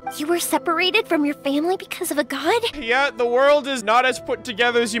 Yeah. You were separated from your family because of a god? Yeah, the world is not as put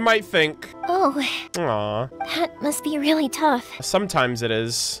together as you might think. Oh. Aw. That must be really tough. Sometimes it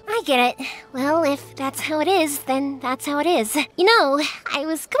is. I get it. Well, if that's how it is, then that's how it is. You know, I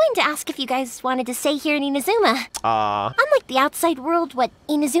was going to ask if you guys wanted to stay here in Inazuma. Unlike the outside world, what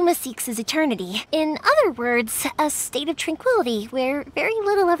Inazuma seeks is eternity. In other words, a state of tranquility where very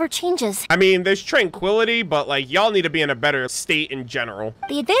little ever changes. I mean, there's tranquility, but like, y'all need to be in a better state in general.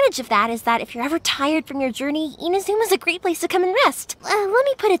 The advantage of that is that if you're ever tired from your journey, Inazuma's a great place to come and rest. Let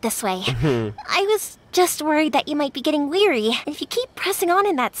me put it this way. I was just worried that you might be getting weary. And if you keep pressing on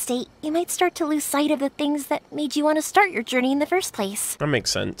in that state, you might start to lose sight of the things that made you want to start your journey in the first place. That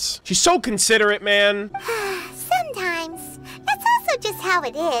makes sense. She's so considerate, man. Sometimes. That's also just how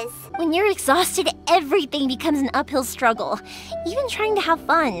it is. When you're exhausted, everything becomes an uphill struggle. Even trying to have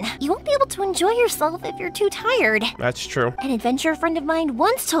fun. You won't be able to enjoy yourself if you're too tired. That's true. An adventurer friend of mine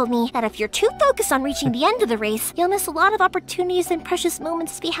once told me that if you're too focused on reaching the end of the race, you'll miss a lot of opportunities and precious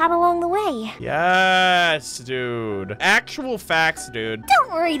moments to be had along the way. Yes, dude. Actual facts, dude.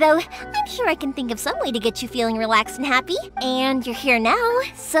 Don't worry, though. I'm sure I can think of some way to get you feeling relaxed and happy. And you're here now,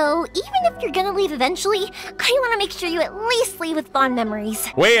 so even if you're gonna leave eventually, I want to make sure you at least leave with fond memories.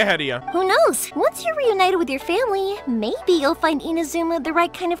 Way ahead of you. Who knows? Once you're reunited with your family, maybe you'll find Inazuma the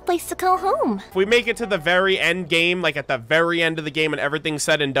right kind of place to call home. If we make it to the very end game, like at the very end of the game and everything's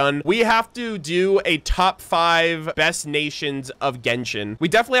said and done, we have to do a top 5 best nations of Genshin. We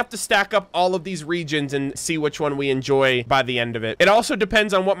definitely have to stack up all of these regions and see which one we enjoy by the end of it. It also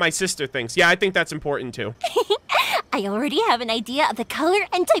depends on what my sister thinks. Yeah, I think that's important too. I already have an idea of the color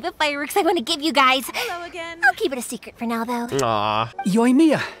and type of fireworks I want to give you guys. Hello again. I'll keep it a secret for now, though. Aw.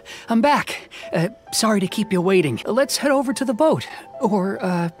 Yoimiya, I'm back. Sorry to keep you waiting. Let's head over to the boat.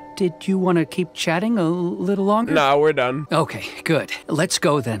 Or, did you want to keep chatting a little longer? No, we're done. Okay, good. Let's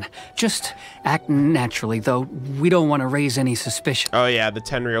go then. Just act naturally, though. We don't want to raise any suspicion. Oh yeah, the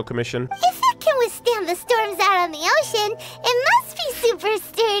Tenryou Commission. If it can withstand the storms out on the ocean, it must be super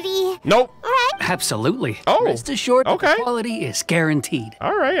sturdy. Nope. Right? Absolutely. Oh, Rest assured that okay. the quality is guaranteed.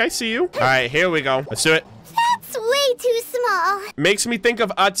 All right, I see you. All right, here we go. Let's do it. That's way too small. Makes me think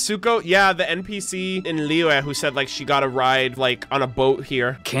of Atsuko. Yeah, the NPC in Liyue who said like she got a ride like on a boat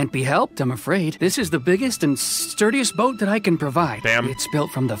here. Can't be helped, I'm afraid. This is the biggest and sturdiest boat that I can provide. Damn. It's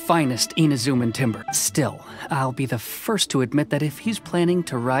built from the finest Inazuman timber. Still, I'll be the first to admit that if he's planning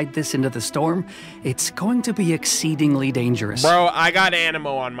to ride this into the storm, it's going to be exceedingly dangerous. Bro, I got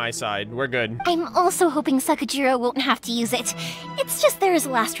Animo on my side. We're good. I'm also hoping Sakajiro won't have to use it. It's just there as a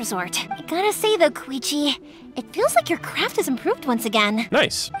last resort. I gotta say though, Koichi, It feels like your craft has improved once again.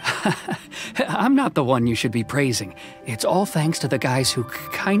 Nice. I'm not the one you should be praising. It's all thanks to the guys who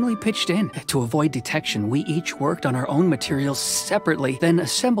kindly pitched in. To avoid detection, we each worked on our own materials separately, then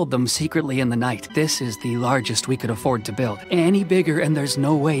assembled them secretly in the night. This is the largest we could afford to build. Any bigger, and there's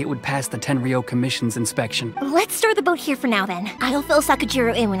no way it would pass the Tenryou Commission's inspection. Let's store the boat here for now then. I'll fill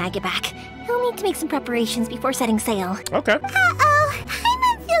Sakajiro in when I get back. He'll need to make some preparations before setting sail. Okay. Uh-oh,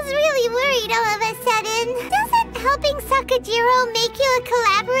 Paimon feels really worried all of a sudden. Doesn't helping Sakajiro make you a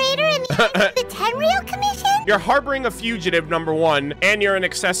collaborator in the Tenryou Commission? You're harboring a fugitive, number one, and you're an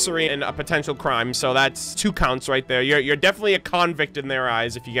accessory in a potential crime, so that's 2 counts right there. You're definitely a convict in their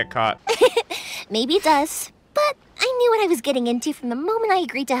eyes if you get caught. Maybe it does. But I knew what I was getting into from the moment I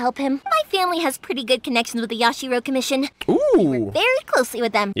agreed to help him. My family has pretty good connections with the Yashiro Commission. Ooh. We work very closely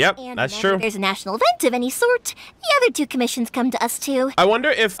with them. Yep, and that's whenever true. there's a national event of any sort, the other 2 commissions come to us too. I wonder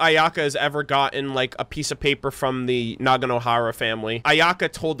if Ayaka has ever gotten, like, a piece of paper from the Naganohara family. Ayaka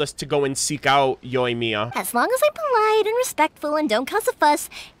told us to go and seek out Yoimiya. As long as I'm polite and respectful and don't cause a fuss,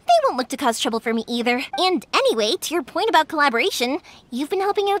 they won't look to cause trouble for me either. And anyway, to your point about collaboration, you've been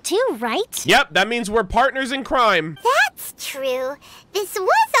helping out too, right? Yep, that means we're partners in crime. That's true. This was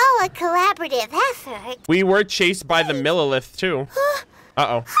all a collaborative effort. We were chased by the Millilith, too.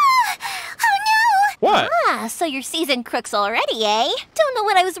 Uh-oh. Oh no! What? Ah, so you're seasoned crooks already, eh? Don't know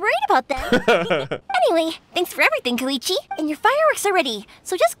what I was worried about then. Anyway, thanks for everything, Koichi. And your fireworks are ready,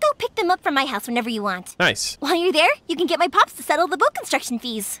 so just go pick them up from my house whenever you want. Nice. While you're there, you can get my pops to settle the boat construction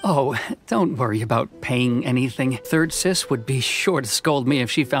fees. Oh, don't worry about paying anything. Third Sis would be sure to scold me if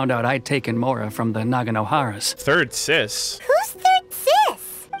she found out I'd taken Mora from the Naganoharas. Third Sis. Who's Third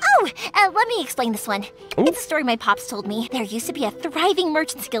Sis? Oh, let me explain this one. Ooh. It's a story my pops told me. There used to be a thriving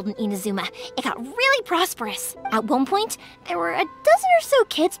merchants guild in Inazuma. It got really prosperous. At one point, there were a dozen or so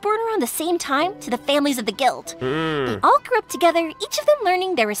kids born around the same time to the families of the guild. They all grew up together, each of them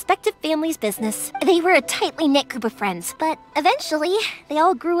learning their respective family's business. They were a tightly knit group of friends, but eventually, they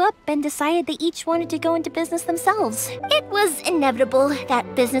all grew up and decided they each wanted to go into business themselves. It was inevitable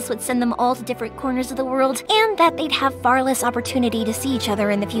that business would send them all to different corners of the world, and that they'd have far less opportunity to see each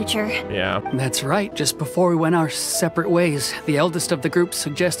other in the future. Yeah. That's right. Just before we went our separate ways, the eldest of the group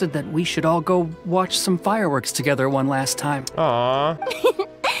suggested that we should all go watch some fireworks together one last time. Aww.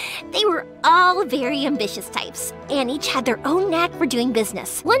 They were all very ambitious types, and each had their own knack for doing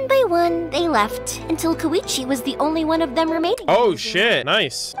business. One by one, they left, until Koichi was the only one of them remaining. Oh, shit.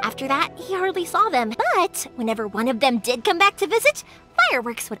 Nice. After that, he hardly saw them. But whenever one of them did come back to visit,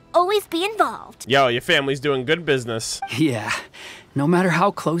 fireworks would always be involved. Yo, your family's doing good business. Yeah. No matter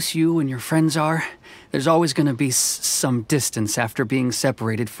how close you and your friends are, there's always going to be some distance after being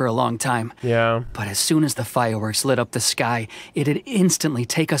separated for a long time. Yeah. But as soon as the fireworks lit up the sky, it'd instantly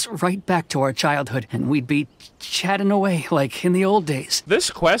take us right back to our childhood, and we'd be chatting away like in the old days. This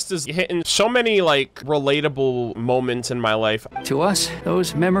quest is hitting so many, like, relatable moments in my life. To us,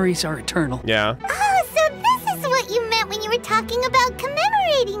 those memories are eternal. Yeah. Oh, so this is what you meant when you were talking about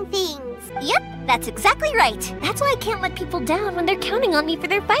commemorating things. Yep, that's exactly right. That's why I can't let people down when they're counting on me for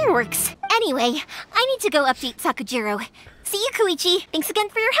their fireworks. Anyway, I need to go update Sakajiro. See you, Koichi. Thanks again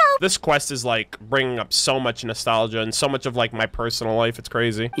for your help. This quest is, like, bringing up so much nostalgia and so much of, like, my personal life. It's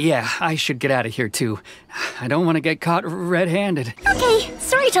crazy. Yeah, I should get out of here too. I don't want to get caught red-handed. Okay,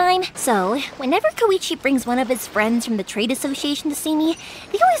 story time. So, whenever Koichi brings one of his friends from the trade association to see me,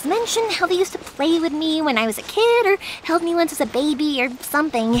 they always mention how they used to play with me when I was a kid or held me once as a baby or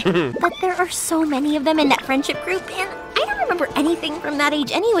something. But there are so many of them in that friendship group, and I don't remember anything from that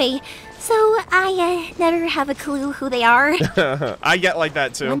age anyway. So I never have a clue who they are. I get like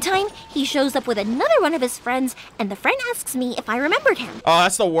that too. One time, he shows up with another one of his friends, and the friend asks me if I remembered him. Oh,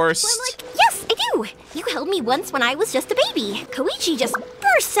 that's the worst. So I'm like, yes, I do. You held me once when I was just a baby. Koichi just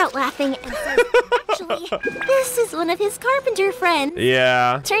bursts out laughing and says, actually, this is one of his carpenter friends.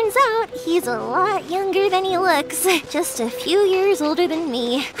 Yeah. Turns out he's a lot younger than he looks. Just a few years older than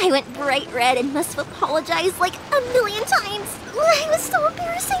me. I went bright red and must have apologized like a million times. It was so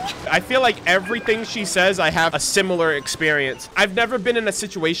embarrassing. I feel like everything she says, I have a similar experience. I've never been in a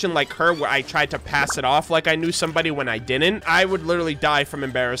situation like her where I tried to pass it off like I knew somebody when I didn't. I would literally die from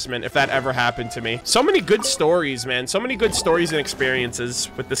embarrassment if that ever happened to me. So many good stories, man. So many good stories and experiences.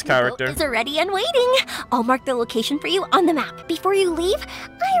 with this The character. boat is ready and waiting. I'll mark the location for you on the map. Before you leave,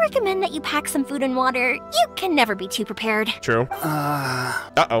 I recommend that you pack some food and water. You can never be too prepared. True.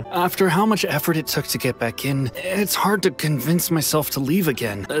 Uh-oh. After how much effort it took to get back in, it's hard to convince myself to leave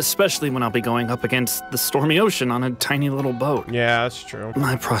again, especially when I'll be going up against the stormy ocean on a tiny little boat. Yeah, that's true.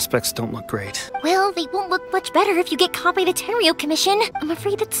 My prospects don't look great. Well, they won't look much better if you get caught by the Tenryo Commission. I'm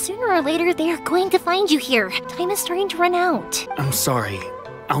afraid that sooner or later they are going to find you here. Time is starting to run out. I'm sorry.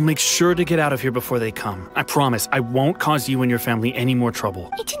 I'll make sure to get out of here before they come. I promise I won't cause you and your family any more trouble.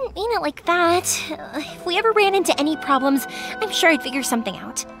 I didn't mean it like that. If we ever ran into any problems, I'm sure I'd figure something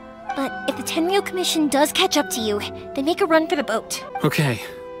out. But if the Tenryo Commission does catch up to you, then make a run for the boat. Okay,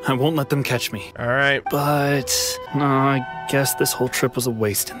 I won't let them catch me. All right. But I guess this whole trip was a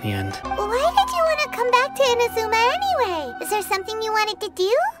waste in the end. Why did you want to come back to Inazuma anyway? Is there something you wanted to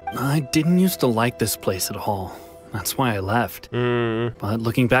do? I didn't used to like this place at all. That's why I left. But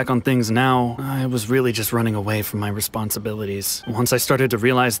looking back on things now, I was really just running away from my responsibilities. Once I started to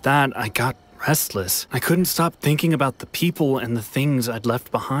realize that, I got restless. I couldn't stop thinking about the people and the things I'd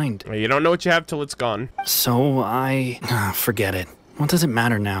left behind. You don't know what you have till it's gone. So forget it. What does it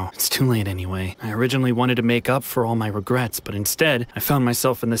matter now? It's too late anyway. I originally wanted to make up for all my regrets, but instead, I found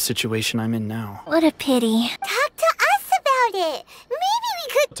myself in the situation I'm in now. What a pity. Talk to us about it. Maybe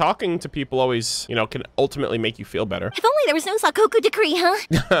we could... Talking to people always, can ultimately make you feel better. If only there was no Sakoku decree,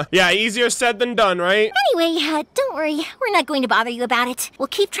 huh? Yeah, easier said than done, right? Anyway, don't worry. We're not going to bother you about it. We'll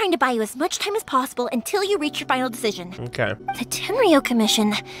keep trying to buy you as much time as possible until you reach your final decision. Okay. The Tenryo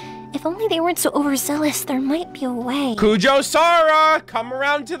Commission. If only they weren't so overzealous, there might be a way. Kujo Sara, come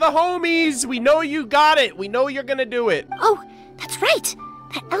around to the homies. We know you got it. We know you're gonna do it. Oh, that's right.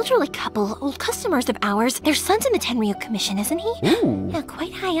 That elderly couple, old customers of ours, their son's in the Tenryo Commission, isn't he? Ooh. Yeah,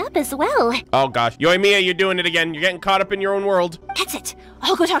 quite high up as well. Oh gosh, Yoimiya, you're doing it again. You're getting caught up in your own world. That's it.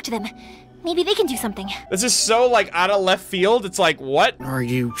 I'll go talk to them. Maybe they can do something. This is so, out of left field. It's like, what? Are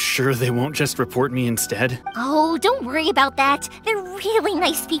you sure they won't just report me instead? Oh, don't worry about that. They're really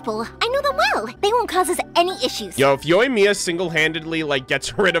nice people. I know them well. They won't cause us any issues. Yo, if Yoimiya single-handedly,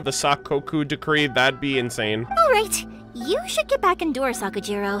 gets rid of the Sakoku decree, that'd be insane. All right. You should get back indoors,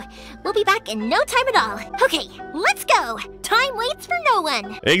 Sakujiro. We'll be back in no time at all. Okay, let's go. Time waits for no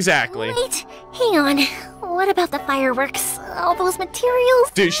one. Exactly. Wait, hang on. What about the fireworks? All those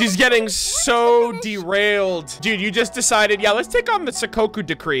materials? Dude, she's getting so derailed. Dude, you just decided, yeah, let's take on the Sakoku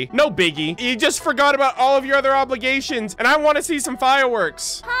decree. No biggie. You just forgot about all of your other obligations, and I want to see some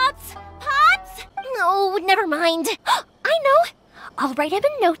fireworks. Pops? Pops? No, never mind. I know. I'll write him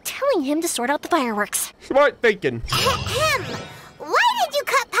a note telling him to sort out the fireworks. Smart thinking. Why did you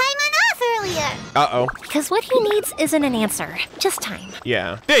cut Paimon off earlier? Uh-oh. Because what he needs isn't an answer, just time.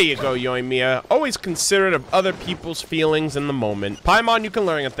 Yeah. There you go, Yoimiya. Always considerate of other people's feelings in the moment. Paimon, you can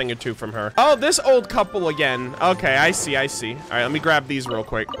learn a thing or two from her. Oh, this old couple again. Okay, I see. All right, let me grab these real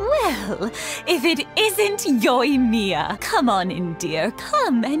quick. Well, if it isn't Yoimiya. Come on in, dear.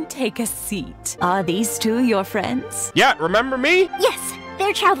 Come and take a seat. Are these two your friends? Yeah, remember me? Yes,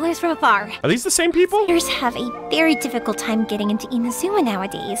 they're travelers from afar. Are these the same people? Players have a very difficult time getting into Inazuma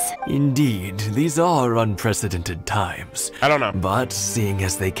nowadays. Indeed, these are unprecedented times. I don't know. But seeing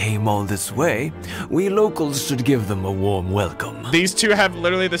as they came all this way, we locals should give them a warm welcome. These two have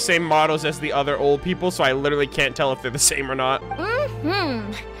literally the same models as the other old people, so I literally can't tell if they're the same or not.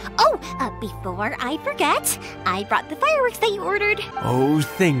 Oh, before I forget, I brought the fireworks that you ordered. Oh,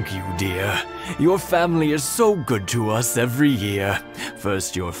 thank you, dear. Your family is so good to us every year.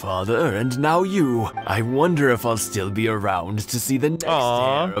 First your father, and now you. I wonder if I'll still be around to see the next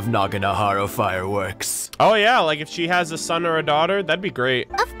year of Naganahara fireworks. Oh yeah, if she has a son or a daughter, that'd be great.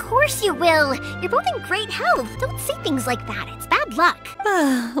 Of course you will. You're both in great health. Don't say things like that. It's bad luck.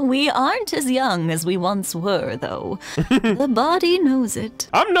 We aren't as young as we once were, though. The body knows it.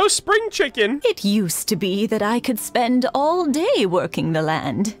 I'm no spring chicken. It used to be that I could spend all day working the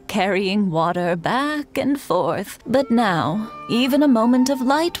land, carrying water back and forth. But now, even a moment of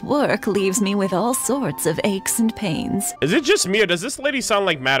light work leaves me with all sorts of aches and pains. Is it just me, or does this lady sound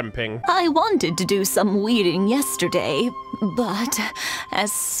like Madam Ping? I wanted to do some weeding yesterday, but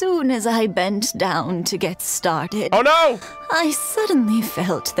as soon as I bent down to get started... Oh no! I suddenly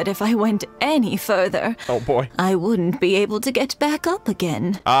felt that if I went any further... Oh boy. I wouldn't be able to get back up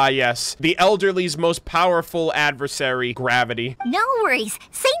again. Ah yes, the elderly's most powerful adversary, gravity. No worries.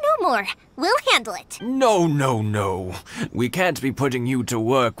 Say no more. We'll handle it. No. We can't be putting you to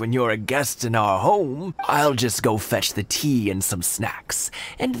work when you're a guest in our home. I'll just go fetch the tea and some snacks,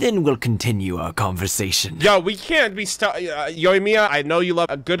 and then we'll continue our conversation. Yo, we can't be Yoimiya, I know you love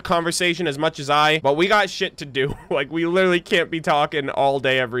a good conversation as much as I, but we got shit to do. We literally can't be talking all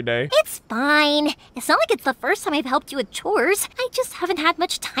day, every day. It's fine. It's not like it's the first time I've helped you with chores. I just haven't had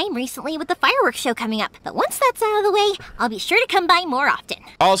much time recently with the fireworks show coming up. But once that's out of the way, I'll be sure to come by more often.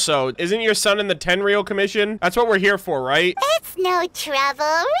 Also, isn't your son in the Tenryou Commission? That's what we're here for, right? It's no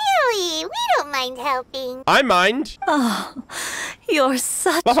trouble, really. We don't mind helping. I mind. Oh, you're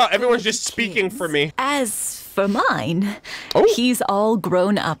such Love how everyone's just speaking for me. As for mine, Oh. he's all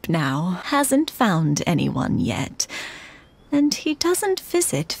grown up now, hasn't found anyone yet, and he doesn't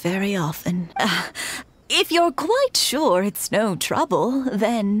visit very often. If you're quite sure it's no trouble,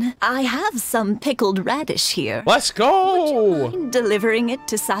 then I have some pickled radish here. Let's go! Mind delivering it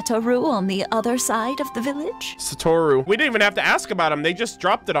to Satoru on the other side of the village? Satoru. We didn't even have to ask about him. They just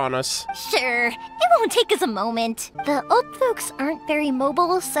dropped it on us. Sure, it won't take us a moment. The old folks aren't very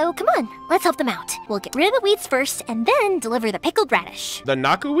mobile, so come on, let's help them out. We'll get rid of the weeds first and then deliver the pickled radish. The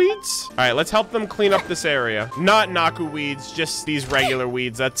Naku weeds? All right, let's help them clean up this area. Not Naku weeds, just these regular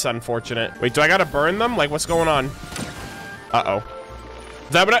weeds. That's unfortunate. Wait, do I gotta burn them? Like, what's going on? Uh-oh.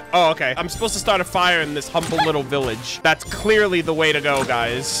 Is that what oh, okay. I'm supposed to start a fire in this humble little village. That's clearly the way to go,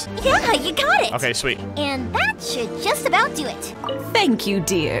 guys. Yeah, you got it. Okay, sweet. And that should just about do it. Thank you,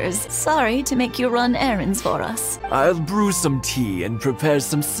 dears. Sorry to make you run errands for us. I'll brew some tea and prepare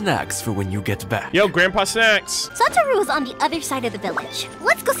some snacks for when you get back. Yo, Grandpa Snacks. Satoru is on the other side of the village.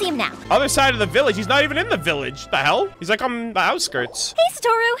 Let's go see him now. Other side of the village? He's not even in the village. The hell? He's like on the outskirts. Hey,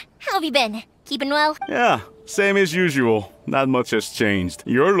 Satoru. How have you been? Keeping well? Yeah, same as usual. Not much has changed.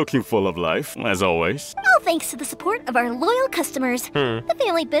 You're looking full of life, as always. All thanks to the support of our loyal customers. The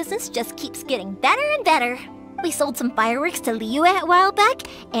family business just keeps getting better and better. We sold some fireworks to Liu a while back,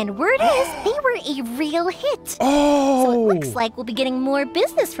 and word is they were a real hit. Oh! So it looks like we'll be getting more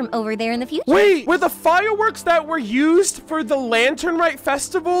business from over there in the future. Wait, were the fireworks that were used for the Lantern Rite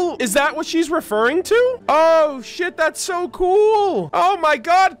Festival? Is that what she's referring to? Oh, shit, that's so cool. Oh my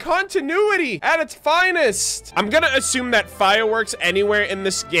god, continuity at its finest. I'm gonna assume that fireworks anywhere in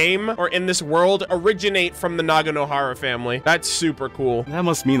this game or in this world originate from the Naganohara family. That's super cool. That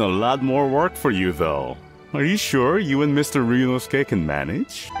must mean a lot more work for you, though. Are you sure you and Mr. Ryunosuke can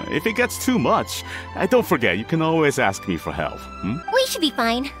manage? If it gets too much, don't forget, you can always ask me for help. We should be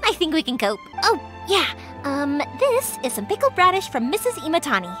fine. I think we can cope. Oh, yeah. This is some pickled radish from Mrs.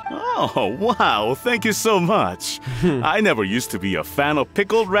 Imatani. Oh, wow, thank you so much. I never used to be a fan of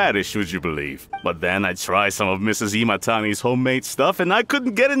pickled radish, would you believe? But then I tried some of Mrs. Imatani's homemade stuff and I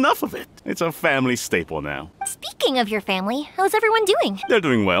couldn't get enough of it. It's a family staple now. Speaking of your family, how's everyone doing? They're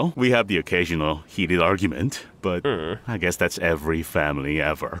doing well. We have the occasional heated argument, but I guess that's every family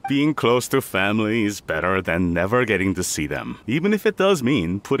ever. Being close to family is better than never getting to see them, even if it does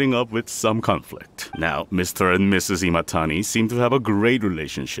mean putting up with some conflict. Now, Mr. and Mrs. Imatani seem to have a great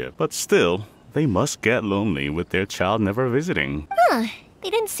relationship, but still, they must get lonely with their child never visiting. Huh. They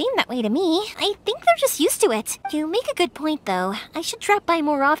didn't seem that way to me. I think they're just used to it. You make a good point, though. I should drop by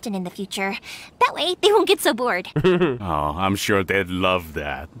more often in the future. That way, they won't get so bored. Oh, I'm sure they'd love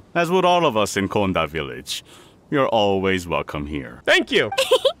that. As would all of us in Konda Village. You're always welcome here. Thank you.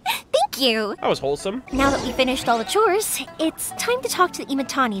 Thank you. That was wholesome. Now that we finished all the chores, it's time to talk to the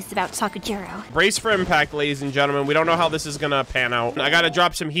Imatanis about Sakujiro. Brace for impact, ladies and gentlemen. We don't know how this is gonna pan out. I gotta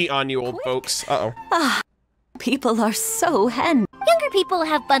drop some heat on you, old folks. Uh-oh. Ah, people are so handy. Younger people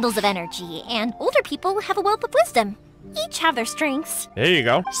have bundles of energy, and older people have a wealth of wisdom. Each have their strengths. There you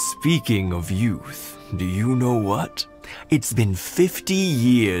go. Speaking of youth, do you know what? It's been 50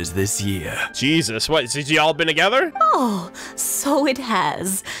 years this year. Jesus, what, since y'all been together? Oh, so it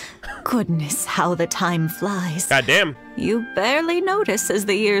has. Goodness, how the time flies. Goddamn. You barely notice as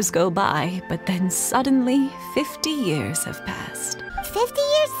the years go by, but then suddenly 50 years have passed. 50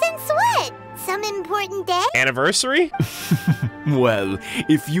 years since what? Some important day? Anniversary? Well,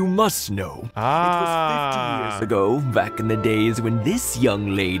 if you must know, it was 50 years ago, back in the days when this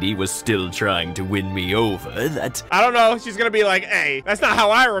young lady was still trying to win me over, that... I don't know, she's gonna be like, hey, that's not how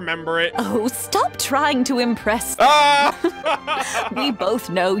I remember it. Oh, stop trying to impress me. We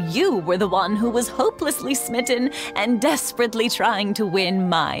both know you were the one who was hopelessly smitten and desperately trying to win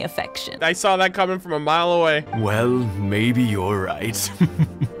my affection. I saw that coming from a mile away. Well, maybe you're right.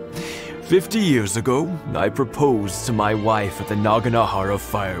 50 years ago, I proposed to my wife at the Naganohara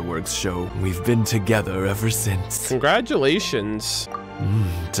fireworks show. We've been together ever since. Congratulations.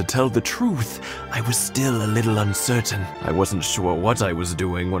 To tell the truth, I was still a little uncertain. I wasn't sure what I was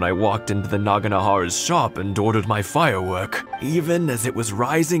doing when I walked into the Naganohara's shop and ordered my firework. Even as it was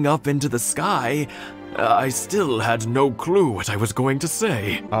rising up into the sky, I still had no clue what I was going to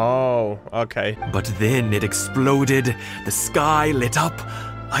say. Oh, okay. But then it exploded, the sky lit up.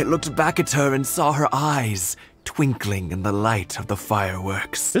 I looked back at her and saw her eyes, twinkling in the light of the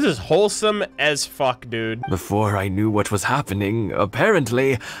fireworks. This is wholesome as fuck, dude. Before I knew what was happening,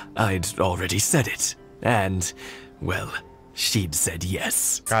 apparently, I'd already said it. And, well, she'd said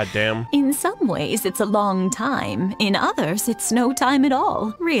yes. God damn. In some ways, it's a long time. In others, it's no time at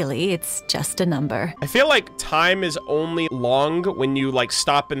all. Really, it's just a number. I feel like time is only long when you like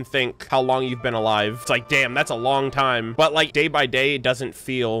stop and think how long you've been alive. It's like, damn, that's a long time. But like day by day, it doesn't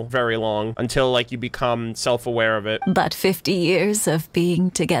feel very long until like you become self-aware of it. But 50 years of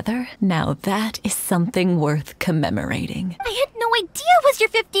being together, now that is something worth commemorating. I had no idea it was your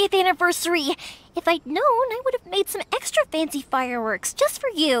 50th anniversary. If I'd known, I would have made some extra fancy fireworks just for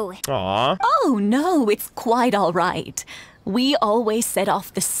you. Aw. Oh no, it's quite all right. We always set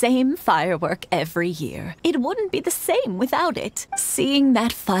off the same firework every year. It wouldn't be the same without it. Seeing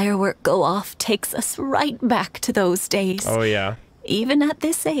that firework go off takes us right back to those days. Oh yeah. Even at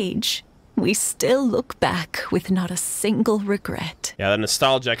this age, we still look back with not a single regret. Yeah, the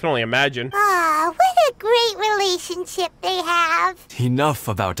nostalgia, I can only imagine. Ah, what a great relationship they have. Enough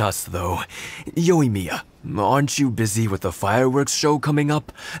about us, though. Yoimiya, aren't you busy with the fireworks show coming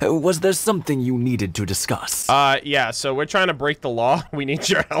up? Was there something you needed to discuss? Yeah, so we're trying to break the law. We need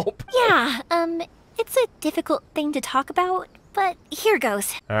your help. Yeah, it's a difficult thing to talk about, but here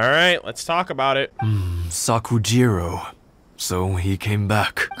goes. All right, let's talk about it. Sakujiro. So he came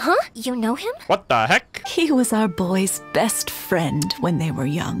back. Huh? You know him? What the heck? He was our boy's best friend when they were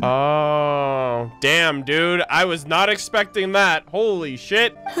young. Oh, damn, dude. I was not expecting that. Holy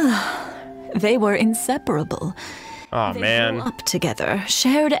shit. They were inseparable. Oh, man. They grew up together,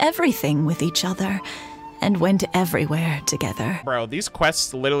 shared everything with each other, and went everywhere together. Bro, these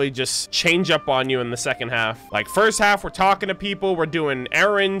quests literally just change up on you in the second half. Like, first half, we're talking to people, we're doing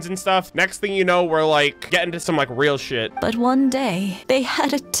errands and stuff. Next thing you know, we're like getting to some like real shit. But one day, they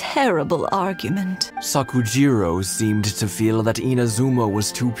had a terrible argument. Sakujiro seemed to feel that Inazuma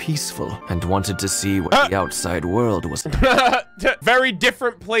was too peaceful and wanted to see what the outside world was like. Very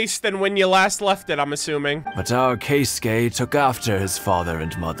different place than when you last left it, I'm assuming. But our Keisuke took after his father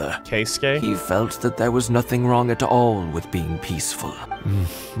and mother. Keisuke? He felt that there was nothing wrong at all with being peaceful.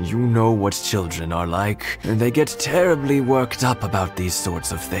 You know what children are like. They get terribly worked up about these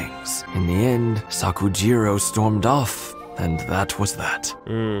sorts of things. In the end, Sakujiro stormed off, and that was that.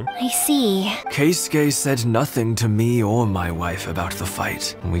 I see. Keisuke said nothing to me or my wife about the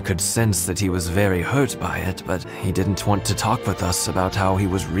fight. We could sense that he was very hurt by it, but he didn't want to talk with us about how he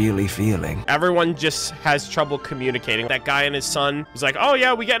was really feeling. Everyone just has trouble communicating. That guy and his son is like, oh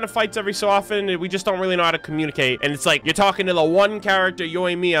yeah, we get into fights every so often, and we just don't really know how to communicate. And it's like, you're talking to the one character,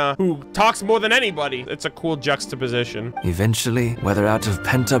 Yoimiya, who talks more than anybody. It's a cool juxtaposition. Eventually, whether out of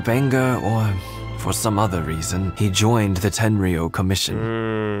pent-up anger or for some other reason, he joined the Tenryou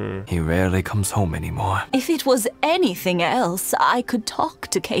Commission. He rarely comes home anymore. If it was anything else, I could talk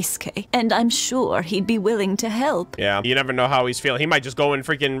to Keisuke, and I'm sure he'd be willing to help. Yeah, you never know how he's feeling. He might just go and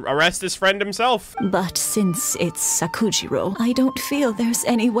freaking arrest his friend himself. But since it's Sakujiro, I don't feel there's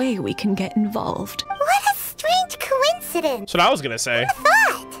any way we can get involved. What a strange coincidence. That's what I was gonna say.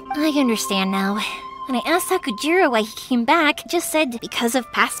 I understand now. When I asked Sakujiro why he came back, he just said because of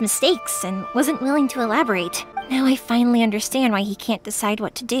past mistakes and wasn't willing to elaborate. Now I finally understand why he can't decide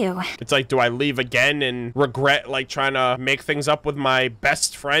what to do. It's like, do I leave again and regret like trying to make things up with my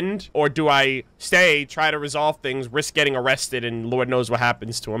best friend? Or do I stay, try to resolve things, risk getting arrested, and Lord knows what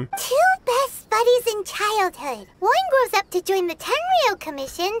happens to him? Two best buddies in childhood. One grows up to join the Tenryou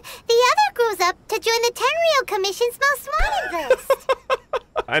Commission, the other grows up to join the Tenryou Commission's most wanted list.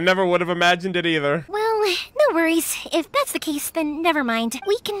 I never would have imagined it either. Well, no worries. If that's the case, then never mind.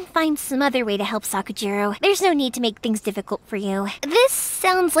 We can find some other way to help Sakujiro. There's no need to make things difficult for you. This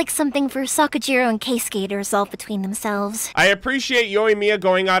sounds like something for Sakujiro and Keisuke to resolve between themselves. I appreciate Yoimiya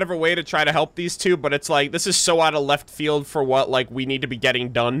going out of her way to try to help these two, but it's like, this is so out of left field for what, like, we need to be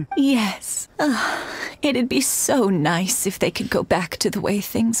getting done. Yes. It'd be so nice if they could go back to the way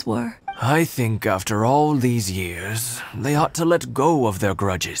things were. I think after all these years, they ought to let go of their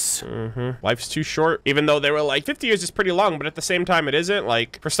grudges. Life's too short. Even though they were like, 50 years is pretty long, but at the same time, it isn't.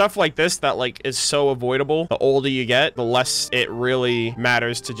 Like, for stuff like this that, like, is so avoidable, the older you get, the less it really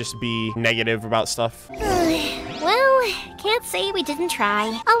matters to just be negative about stuff. Well, can't say we didn't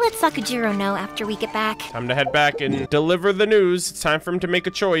try. I'll let Sakujiro know after we get back. Time to head back and deliver the news. It's time for him to make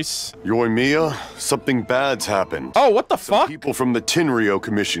a choice. Yoimiya, something bad's happened. Oh, what the fuck? People from the Tenryou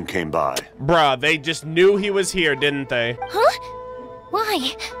Commission came by. Bruh, they just knew he was here, didn't they? Huh?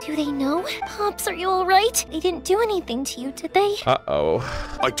 Why? Do they know? Pops, are you alright? They didn't do anything to you, did they?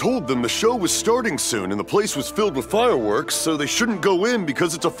 Uh-oh. I told them the show was starting soon and the place was filled with fireworks, so they shouldn't go in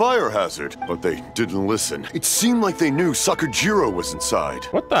because it's a fire hazard. But they didn't listen. It seemed like they knew Sakujiro was inside.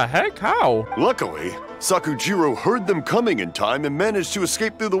 What the heck? How? Luckily, Sakujiro heard them coming in time and managed to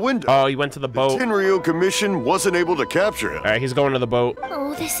escape through the window. Oh, he went to the boat. The Tenryou Commission wasn't able to capture him. All right, he's going to the boat.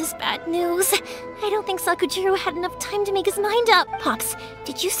 Oh, this is bad news. I don't think Sakujiro had enough time to make his mind up. Pops,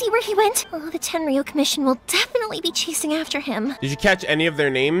 did you see where he went? Oh, the Tenryou Commission will definitely be chasing after him. Did you catch any of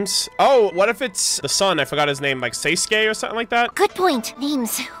their names? Oh, what if it's the son? I forgot his name, like Seisuke or something like that? Good point.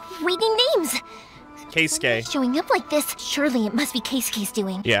 Names. We need names. Keisuke. Showing up like this, surely it must be Keisuke's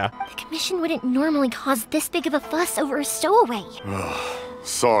doing. Yeah. The commission wouldn't normally cause this big of a fuss over a stowaway.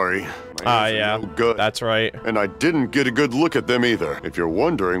 Sorry. Yeah. No good. That's right. And I didn't get a good look at them either. If you're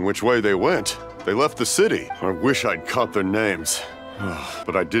wondering which way they went, they left the city. I wish I'd caught their names.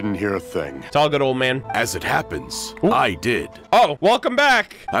 But I didn't hear a thing. It's all good, old man. As it happens, I did. Oh, welcome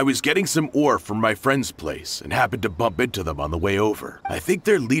back. I was getting some ore from my friend's place and happened to bump into them on the way over. I think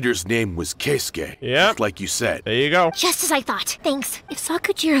their leader's name was Keisuke. Yeah. Just like you said. There you go. Just as I thought. Thanks. If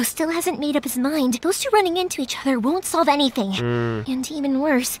Sakujiro still hasn't made up his mind, those two running into each other won't solve anything. And even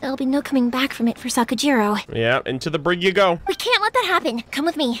worse, there'll be no coming back from it for Sakujiro. Yeah, into the brig you go. We can't let that happen. Come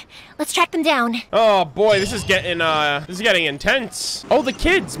with me. Let's track them down. Oh boy, this is getting intense. Oh, the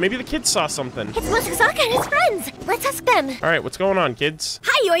kids. Maybe the kids saw something. It's Matsusaka and his friends. Let's ask them. All right, what's going on, kids?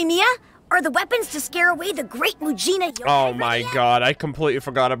 Hi, Yoimiya. Are the weapons to scare away the great Mujina yokai? Oh my god, I completely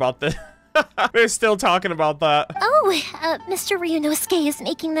forgot about this. They're still talking about that. Oh, Mr. Ryunosuke is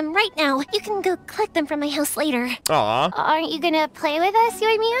making them right now. You can go collect them from my house later. Aw. Aren't you gonna play with us,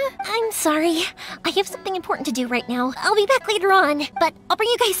 Yoimiya? I'm sorry. I have something important to do right now. I'll be back later on, but I'll bring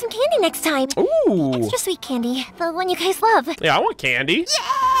you guys some candy next time. Ooh. Extra sweet candy, the one you guys love. Yeah, I want candy.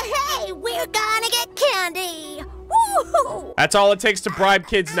 Hey, we're gonna get candy. Woohoo! That's all it takes to bribe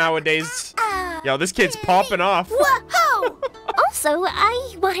kids nowadays. Yo, this kid's popping off. Whoa! Also,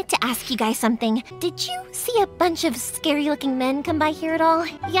 I wanted to ask you guys something. Did you see a bunch of scary-looking men come by here at all?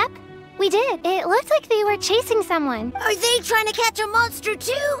 Yep, we did. It looked like they were chasing someone. Are they trying to catch a monster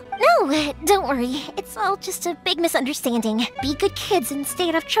too? No, don't worry. It's all just a big misunderstanding. Be good kids and stay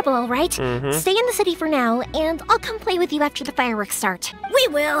out of trouble, all right? Stay in the city for now, and I'll come play with you after the fireworks start. We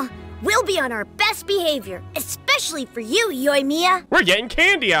will. We'll be on our best behavior, especially for you, Yoimiya. We're getting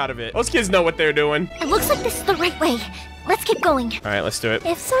candy out of it. Those kids know what they're doing. It looks like this is the right way. Let's keep going. All right, let's do it.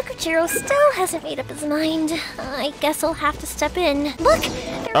 If Sakujiro still hasn't made up his mind, I guess I'll have to step in. Look!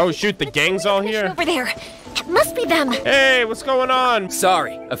 Oh shoot, the gang's all here. Over there. It must be them. Hey, what's going on?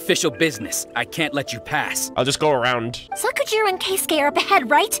 Sorry, official business. I can't let you pass. I'll just go around. Sakujiro and Keisuke are up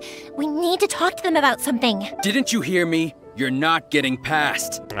ahead, right? We need to talk to them about something. Didn't you hear me? You're not getting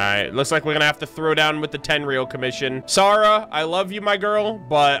past. All right, looks like we're gonna have to throw down with the Tenryou Commission. Sarah, I love you, my girl,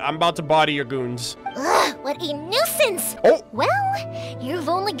 but I'm about to body your goons. Ugh, what a nuisance! Oh! Well, you've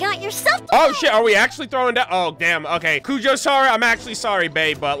only got yourself to Oh shit, are we actually throwing down? Oh damn, okay. Kujo, Sarah, I'm actually sorry,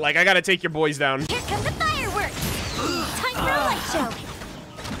 babe, but like I gotta take your boys down. Here come the fireworks! Time for a light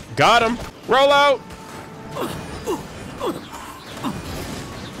show. Got him. Roll out.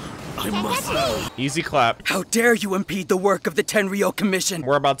 Easy clap. How dare you impede the work of the Tenryou Commission?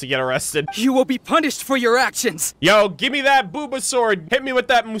 We're about to get arrested. You will be punished for your actions. Yo, give me that booba sword. Hit me with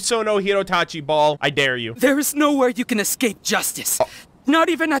that Musono Hirotachi ball. I dare you. There is nowhere you can escape justice. Not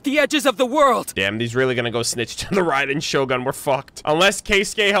even at the edges of the world. Damn, he's really gonna go snitch to the Raiden Shogun. We're fucked. Unless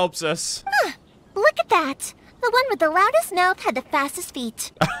Keisuke helps us. Look at that. The one with the loudest mouth had the fastest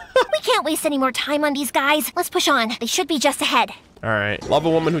feet. We can't waste any more time on these guys. Let's push on. They should be just ahead. All right. Love a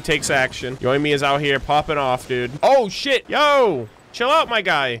woman who takes action. Yoimiya is out here popping off, dude. Oh, shit. Yo. Chill out, my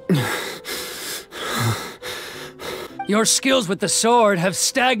guy. Your skills with the sword have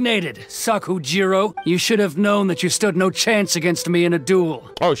stagnated, Sakujiro. You should have known that you stood no chance against me in a duel.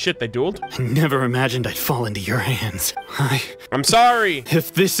 Oh shit, they dueled? I never imagined I'd fall into your hands. I'm sorry.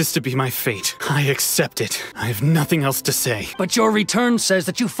 If this is to be my fate, I accept it. I have nothing else to say. But your return says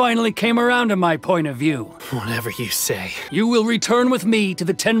that you finally came around to my point of view. Whatever you say. You will return with me to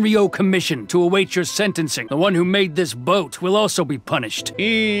the Tenryou Commission to await your sentencing. The one who made this boat will also be punished.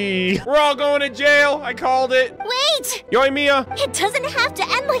 We're all going to jail. I called it. Wait! Yoimiya! It doesn't have to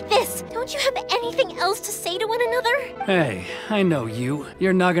end like this! Don't you have anything else to say to one another? Hey, I know you.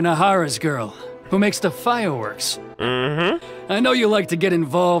 You're Naganahara's girl, who makes the fireworks. Mm-hmm. I know you like to get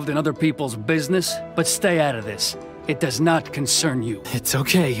involved in other people's business, but stay out of this. It does not concern you. It's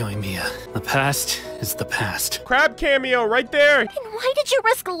okay, Yoimiya. The past is the past. Crab cameo right there. And why did you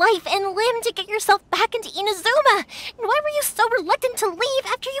risk life and limb to get yourself back into Inazuma? And why were you so reluctant to leave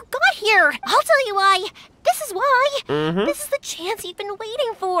after you got here? I'll tell you why. This is why. This is the chance you've been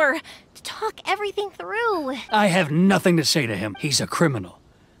waiting for. To talk everything through. I have nothing to say to him. He's a criminal.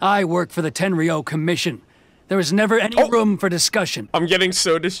 I work for the Tenryou Commission. There is never any room for discussion. I'm getting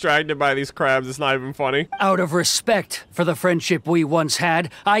so distracted by these crabs, it's not even funny. Out of respect for the friendship we once had,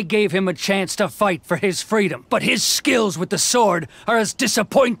 I gave him a chance to fight for his freedom. But his skills with the sword are as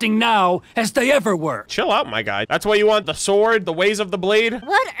disappointing now as they ever were. Chill out, my guy. That's why you want the sword, the ways of the blade?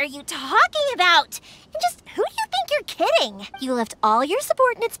 What are you talking about? And just who do you think you're kidding? You left all your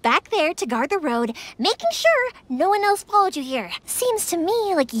subordinates back there to guard the road, making sure no one else followed you here. Seems to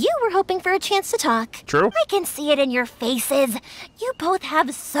me like you were hoping for a chance to talk. True. I can see it in your faces. You both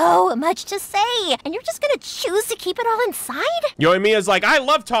have so much to say, and you're just gonna choose to keep it all inside? Yoimiya's like, I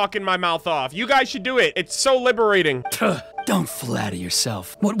love talking my mouth off. You guys should do it. It's so liberating. Don't flatter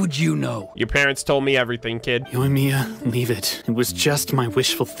yourself. What would you know? Your parents told me everything, kid. Yoimiya, leave it. It was just my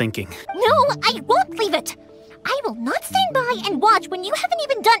wishful thinking. No, I won't leave it. I will not stand by and watch when you haven't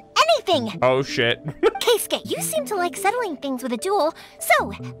even done anything. Oh, shit. Keisuke, you seem to like settling things with a duel,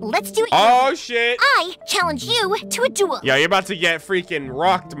 so let's do it. Oh, shit. I challenge you to a duel. Yeah, you're about to get freaking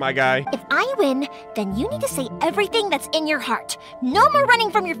rocked, my guy. If I win, then you need to say everything that's in your heart. No more running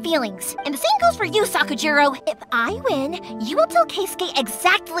from your feelings. And the same goes for you, Sakujiro. If I win, you will tell Keisuke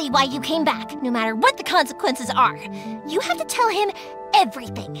exactly why you came back, no matter what the consequences are. You have to tell him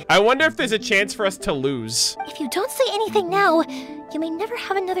everything. I wonder if there's a chance for us to lose. If you don't say anything now, you may never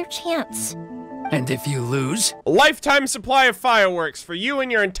have another chance. And if you lose? A lifetime supply of fireworks for you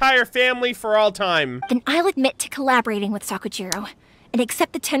and your entire family for all time. Then I'll admit to collaborating with Sakujiro and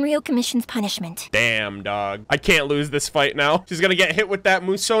accept the Tenryou Commission's punishment. Damn, dog. I can't lose this fight now. She's gonna get hit with that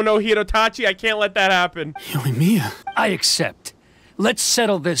Musono Hirotachi. I can't let that happen. Yoimiya. I accept. Let's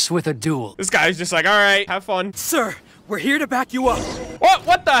settle this with a duel. This guy's just like, all right, have fun. Sir, we're here to back you up.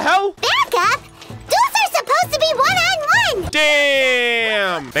 What the hell? Back up? Duels are supposed to be one-on-one!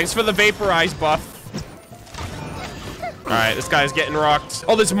 Damn! Thanks for the vaporize buff. All right, this guy's getting rocked.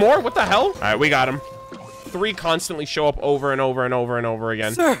 Oh, there's more? What the hell? All right, we got him. 3 constantly show up over and over and over and over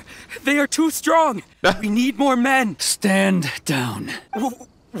again. Sir, they are too strong. We need more men. Stand down.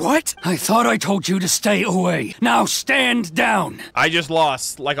 What? I thought I told you to stay away. Now stand down. I just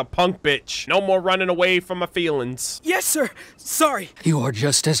lost like a punk bitch. No more running away from my feelings. Yes, sir. Sorry. You are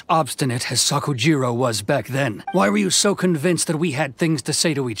just as obstinate as Sakujiro was back then. Why were you so convinced that we had things to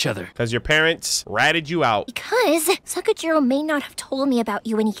say to each other? Because your parents ratted you out. Because Sakujiro may not have told me about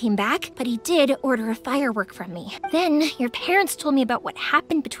you when he came back, but he did order a firework from me. Then your parents told me about what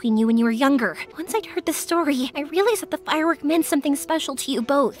happened between you when you were younger. Once I'd heard the story, I realized that the firework meant something special to you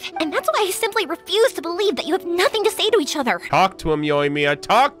both. And that's why I simply refuse to believe that you have nothing to say to each other. Talk to him, Yoimiya.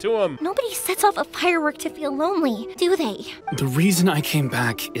 Talk to him. Nobody sets off a firework to feel lonely, do they? The reason I came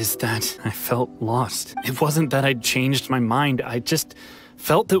back is that I felt lost. It wasn't that I'd changed my mind. I just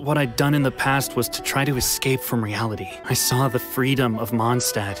felt that what I'd done in the past was to try to escape from reality. I saw the freedom of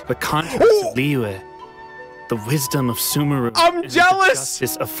Mondstadt, the contrast of Liyue, the wisdom of Sumeru, I'm jealous! The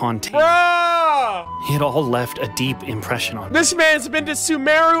justice of Fontaine. Bruh! It all left a deep impression on me. This man's been to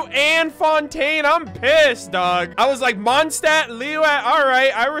Sumeru and Fontaine. I'm pissed, dog. I was like, Mondstadt, Liyue, all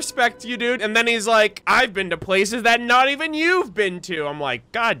right, I respect you, dude. And then he's like, I've been to places that not even you've been to. I'm like,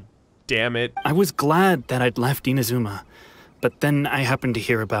 God damn it. I was glad that I'd left Inazuma. But then I happened to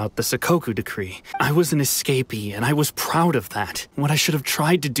hear about the Sakoku decree. I was an escapee, and I was proud of that. What I should have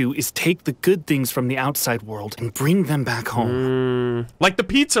tried to do is take the good things from the outside world and bring them back home. Like the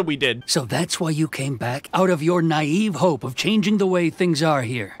pizza we did. So that's why you came back? Out of your naive hope of changing the way things are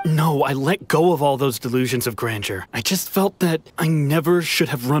here? No, I let go of all those delusions of grandeur. I just felt that I never should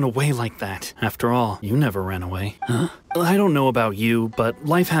have run away like that. After all, you never ran away. Huh? I don't know about you, but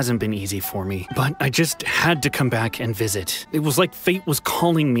life hasn't been easy for me. But I just had to come back and visit. It was like fate was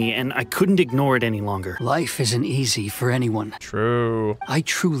calling me, and I couldn't ignore it any longer. Life isn't easy for anyone. True. I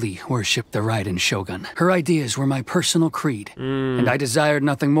truly worship the Raiden Shogun. Her ideas were my personal creed, and I desired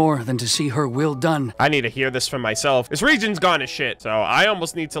nothing more than to see her will done. I need to hear this for myself. This region's gone to shit, so I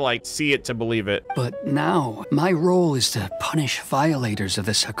almost need to, like, see it to believe it. But now, my role is to punish violators of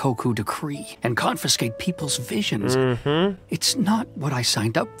the Sakoku decree and confiscate people's visions. It's not what I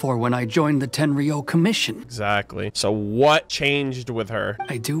signed up for when I joined the Tenryo Commission. Exactly. So what changed with her?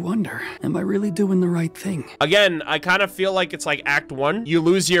 I do wonder, am I really doing the right thing? Again, I kind of feel like it's like Act 1. You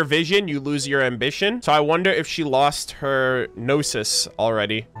lose your vision, you lose your ambition. So I wonder if she lost her gnosis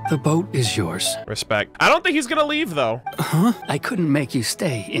already. The boat is yours. Respect. I don't think he's gonna leave, though. Huh? I couldn't make you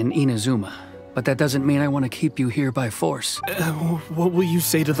stay in Inazuma. But that doesn't mean I want to keep you here by force. What will you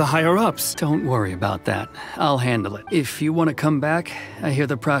say to the higher-ups? Don't worry about that. I'll handle it. If you want to come back, I hear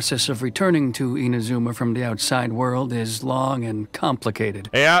the process of returning to Inazuma from the outside world is long and complicated.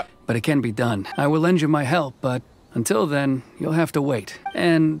 Yeah. But it can be done. I will lend you my help, but until then, you'll have to wait.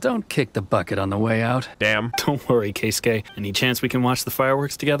 And don't kick the bucket on the way out. Damn. Don't worry, Keisuke. Any chance we can watch the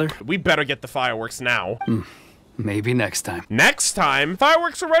fireworks together? We better get the fireworks now. Maybe next time. Next time?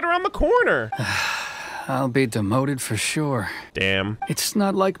 Fireworks are right around the corner. I'll be demoted for sure. Damn. It's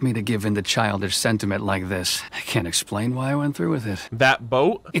not like me to give in to childish sentiment like this. I can't explain why I went through with it. That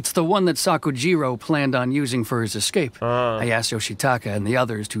boat? It's the one that Sakujiro planned on using for his escape. I asked Yoshitaka and the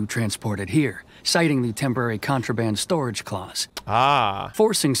others to transport it here, citing the temporary contraband storage clause.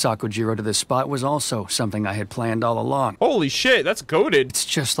 Forcing Sakujiro to this spot was also something I had planned all along. Holy shit, that's goated. It's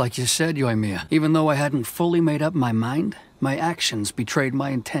just like you said, Yoimiya. Even though I hadn't fully made up my mind, my actions betrayed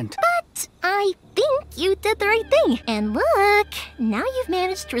my intent. But I think you did the right thing. And look, now you've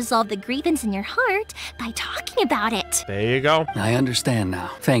managed to resolve the grievance in your heart by talking about it. There you go. I understand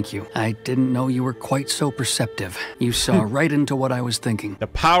now. Thank you. I didn't know you were quite so perceptive. You saw right into what I was thinking. The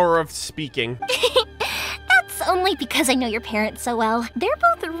power of speaking. That's only because I know your parents so well. They're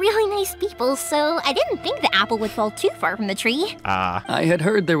both really nice people, so I didn't think the apple would fall too far from the tree. I had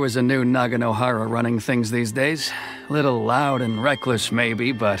heard there was a new Naganohara running things these days. Little loud and reckless,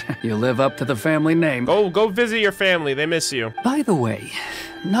 maybe, but you live up to the family name. Go visit your family. They miss you. By the way,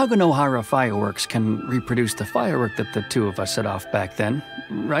 Naganohara Fireworks can reproduce the firework that the two of us set off back then,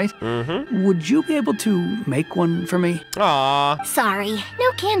 right? Would you be able to make one for me? Sorry,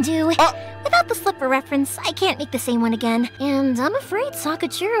 no can do. Without the slipper reference, I can't make the same one again. And I'm afraid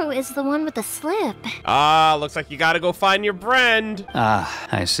Sakujiro is the one with the slip. Looks like you gotta go find your friend.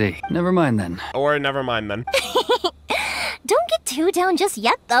 I see. Never mind then. Or never mind then. Don't get too down just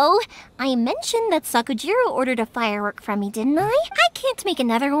yet, though. I mentioned that Sakujiro ordered a firework from me, didn't I? I can't make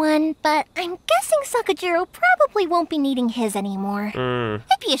another one, but I'm guessing Sakujiro probably won't be needing his anymore.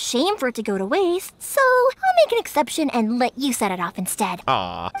 It'd be a shame for it to go to waste, so I'll make an exception and let you set it off instead.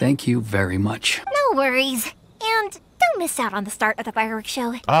 Thank you very much. No worries. And don't miss out on the start of the fireworks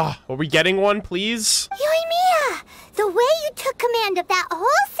show. Are we getting one, please? Yoimiya, the way you took command of that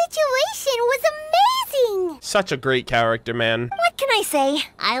whole situation was amazing! Such a great character, man. What can I say?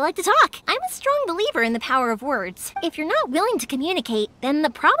 I like to talk. I'm a strong believer in the power of words. If you're not willing to communicate, then the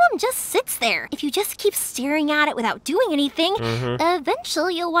problem just sits there. If you just keep staring at it without doing anything,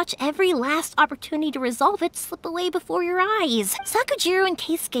 eventually you'll watch every last opportunity to resolve it slip away before your eyes. Sakujiro and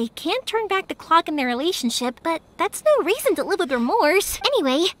Keisuke can't turn back the clock in their relationship, but that's no reason to live with remorse.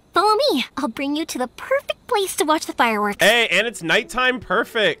 Anyway, follow me. I'll bring you to the perfect place to watch the fireworks. Hey, and it's nighttime.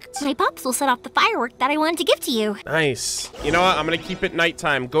 Perfect. My pups will set off the firework that I wanted to give to you. Nice. You know what? I'm gonna keep it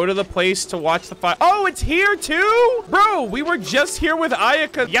nighttime. Go to the place to watch the fire. Oh, it's here too? Bro, we were just here with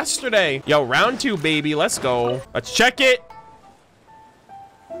Ayaka yesterday. Yo, round 2, baby. Let's go. Let's check it.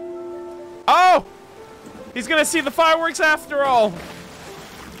 Oh! He's gonna see the fireworks after all.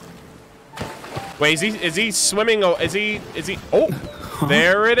 Wait, is he swimming? Oh, is he? Oh,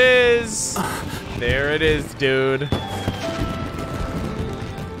 there it is. There it is, dude.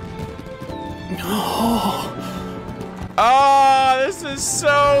 Oh, this is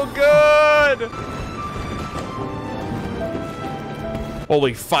so good.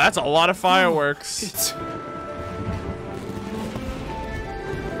 Holy fuck, that's a lot of fireworks.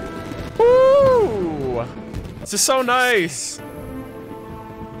 Woo! This is so nice.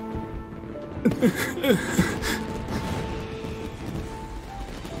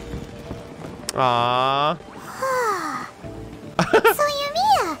 Aww. So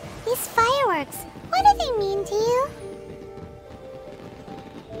Yoimiya, these fireworks, what do they mean to you?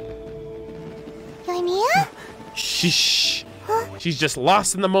 Yoimiya? Shh. She's just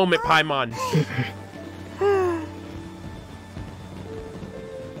lost in the moment, Paimon.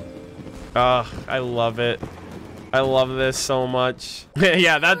 I love it. I love this so much.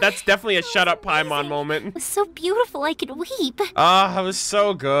 Yeah, that's definitely a shut up Paimon moment. It was so beautiful I could weep. It was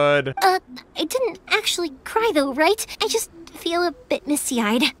so good. I didn't actually cry though, right? I just feel a bit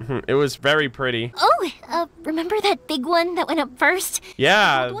misty-eyed. It was very pretty. Oh, remember that big one that went up first?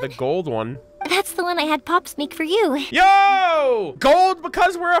 Yeah, the gold one. That's the one I had Pops make for you. Yo! Gold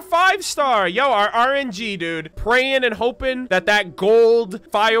because we're a 5-star. Yo, our RNG, dude. Praying and hoping that that gold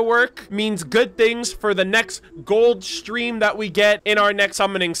firework means good things for the next gold stream that we get in our next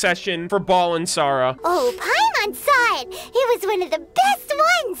summoning session for Ball and Sarah. Oh, Paimon saw it. It was one of the best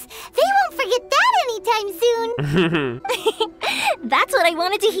ones. They won't forget that anytime soon. That's what I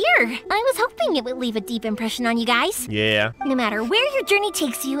wanted to hear. I was hoping it would leave a deep impression on you guys. Yeah. No matter where your journey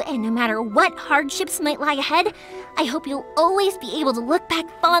takes you, and no matter what hardships might lie ahead, I hope you'll always be able to look back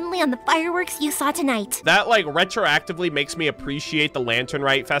fondly on the fireworks you saw tonight. That, like, retroactively makes me appreciate the Lantern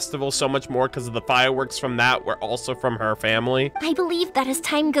Rite Festival so much more because of the fireworks from that were also from her family. I believe that as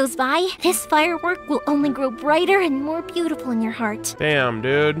time goes by, this firework will only grow brighter and more beautiful in your heart. Damn,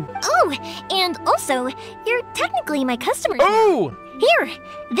 dude. Oh, and also, you're technically my customer. Oh! Here,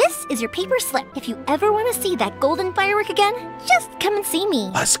 this is your paper slip. If you ever want to see that golden firework again, just come and see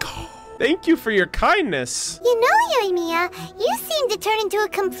me. Let's go. Thank you for your kindness. You know, Yoimiya, you seemed to turn into a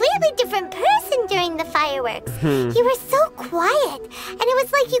completely different person during the fireworks. You were so quiet, and it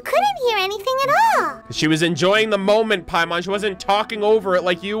was like you couldn't hear anything at all. She was enjoying the moment, Paimon. She wasn't talking over it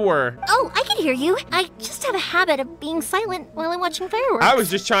like you were. Oh, I can hear you. I just have a habit of being silent while I'm watching fireworks. I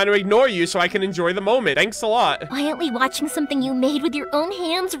was just trying to ignore you so I can enjoy the moment. Thanks a lot. Quietly watching something you made with your own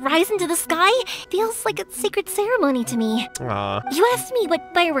hands rise into the sky feels like a sacred ceremony to me. Aw. You asked me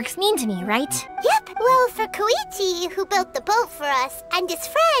what fireworks mean to me, right? Yep, well, for Koichi, who built the boat for us, and his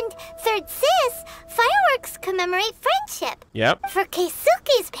friend, Third Sis, fireworks commemorate friendship. Yep. For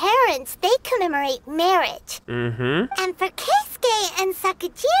Keisuke's parents, they commemorate marriage. Mm-hmm. And for Keisuke and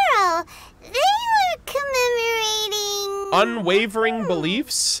Sakajiro, they were commemorating... Unwavering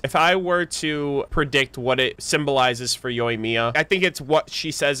beliefs. If I were to predict what it symbolizes for Yoimiya, I think it's what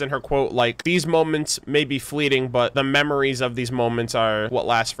she says in her quote, like, these moments may be fleeting, but the memories of these moments are what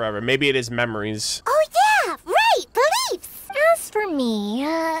lasts forever. Maybe it is memories. Oh yeah, right, beliefs! As for me,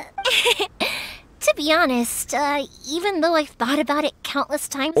 to be honest, even though I've thought about it countless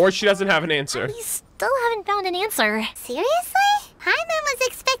times... Or she doesn't have an answer. I still haven't found an answer. Seriously? Paimon was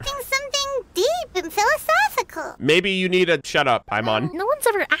expecting something deep and philosophical. Maybe you need to shut up, Paimon. No one's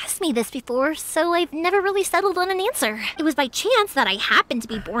ever asked me this before, so I've never really settled on an answer. It was by chance that I happened to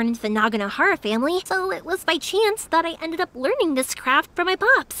be born into the Naganohara family, so it was by chance that I ended up learning this craft from my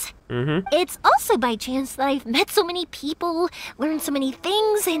pops. Mm-hmm. It's also by chance that I've met so many people, learned so many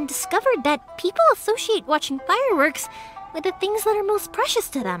things, and discovered that people associate watching fireworks with the things that are most precious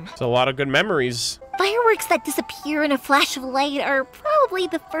to them. It's a lot of good memories. Fireworks that disappear in a flash of light are probably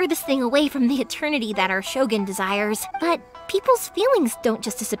the furthest thing away from the eternity that our shogun desires. But people's feelings don't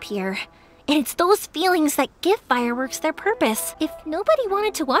just disappear. And it's those feelings that give fireworks their purpose. If nobody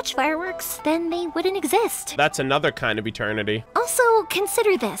wanted to watch fireworks, then they wouldn't exist. That's another kind of eternity. Also,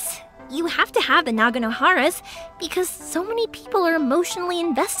 consider this. You have to have the Naganoharas because so many people are emotionally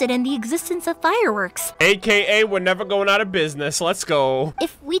invested in the existence of fireworks. AKA, we're never going out of business. Let's go.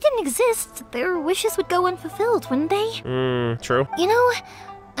 If we didn't exist, their wishes would go unfulfilled, wouldn't they? True. You know,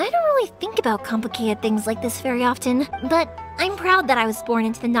 I don't really think about complicated things like this very often, but I'm proud that I was born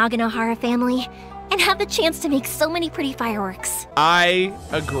into the Naganohara family and have the chance to make so many pretty fireworks. I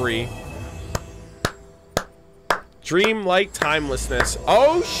agree. Dreamlike timelessness.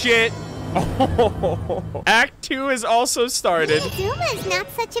 Oh, shit. Oh. Act 2 is also started. Izuma's not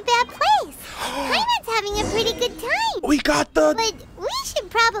such a bad place. Paimon's having a pretty good time. We got the... But we should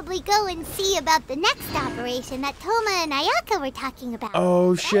probably go and see about the next operation that Toma and Ayaka were talking about.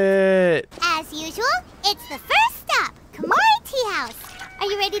 Oh, shit. As usual, it's the first stop, Komori Tea House. Are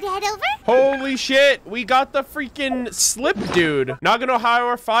you ready to head over? Holy shit, we got the freaking slip, dude.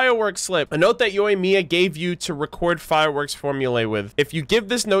 Naganohara fireworks slip. A note that Yoimiya gave you to record fireworks formulae with. If you give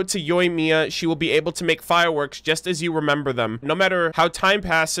this note to Yoimiya, she will be able to make fireworks just as you remember them. No matter how time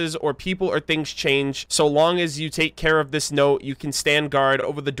passes or people or things change, so long as you take care of this note, you can stand guard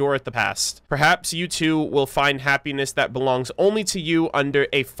over the door at the past. Perhaps you too will find happiness that belongs only to you under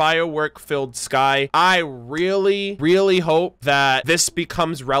a firework-filled sky. I really, really hope that this becomes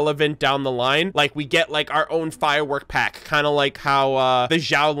relevant down the line. Like, we get like our own firework pack, kind of like how the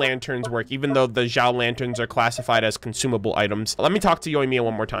Zhao lanterns work, even though the Zhao lanterns are classified as consumable items. Let me talk to Yoimiya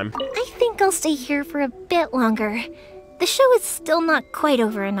one more time. I think I'll stay here for a bit longer. The show is still not quite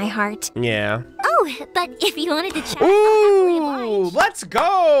over in my heart. Yeah. Oh, but if you wanted to chat, Ooh, let's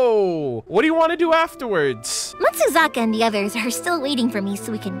go! What do you want to do afterwards? Matsuzaka and the others are still waiting for me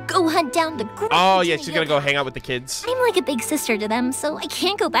so we can go hunt down the great... Oh, yeah, she's gonna go hang out with the kids. I'm like a big sister to them, so I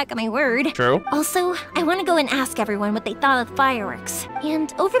can't go back on my word. True. Also, I want to go and ask everyone what they thought of the fireworks.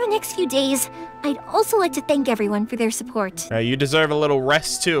 And over the next few days, I'd also like to thank everyone for their support. You deserve a little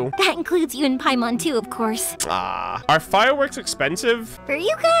rest, too. That includes you and Paimon, too, of course. Are fireworks expensive? For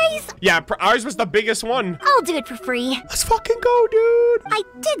you guys? Yeah, ours was the biggest one. I'll do it for free. Let's fucking go, dude. I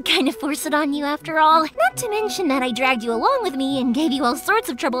did kind of force it on you after all. Not to mention that I dragged you along with me and gave you all sorts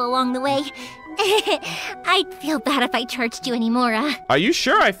of trouble along the way. I'd feel bad if I charged you anymore. Are you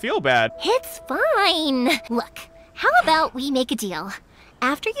sure? I feel bad. It's fine. Look, how about we make a deal?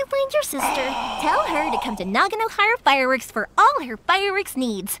 After you find your sister, tell her to come to Naganohara Fireworks for all her fireworks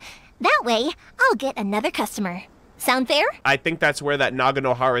needs. That way, I'll get another customer. Sound fair? I think that's where that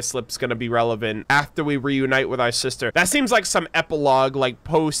Naganohara slip's gonna be relevant after we reunite with our sister. That seems like some epilogue, like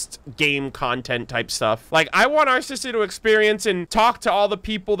post-game content type stuff. Like, I want our sister to experience and talk to all the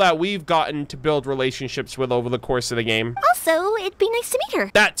people that we've gotten to build relationships with over the course of the game. Also, it'd be nice to meet her.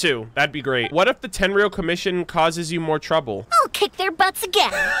 That too. That'd be great. What if the Tenryou Commission causes you more trouble? I'll kick their butts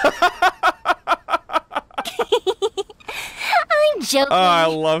again. I'm joking. Oh, I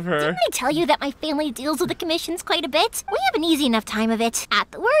love her. Didn't I tell you that my family deals with the commissions quite a bit? We have an easy enough time of it.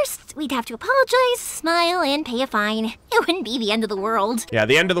 At the worst, we'd have to apologize, smile, and pay a fine. It wouldn't be the end of the world. Yeah,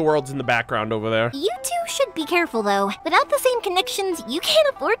 the end of the world's in the background over there. You two should be careful, though. Without the same connections, you can't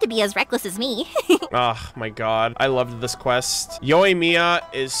afford to be as reckless as me. Oh, my God. I loved this quest. Yoimiya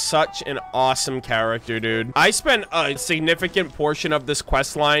is such an awesome character, dude. I spent a significant portion of this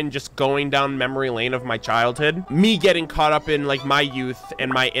quest line just going down memory lane of my childhood. Me getting caught up in, like, my youth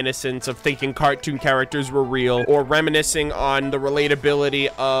and my innocence of thinking cartoon characters were real, or reminiscing on the relatability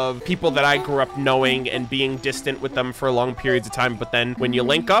of people that I grew up knowing and being distant with them for long periods of time. But then when you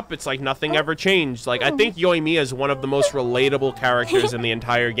link up, it's like nothing ever changed. Like, I think Yoimiya is one of the most relatable characters in the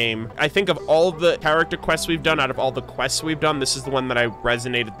entire game. I think of all the character quests we've done, out of all the quests we've done, this is the one that I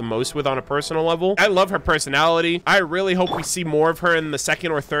resonated the most with on a personal level. I love her personality. I really hope we see more of her in the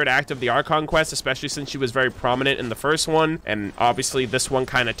second or third act of the Archon quest, especially since she was very prominent in the first one. And obviously this one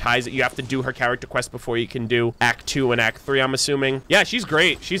kind of ties it. You have to do her character quest before you can do Act 2 and Act 3, I'm assuming. Yeah, she's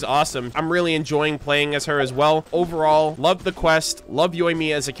great. She's awesome. I'm really enjoying playing as her as well. Overall, love the quest. Love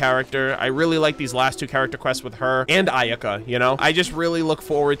Yoimiya as a character. I really like these last two character quests with her and Ayaka, you know? I just really look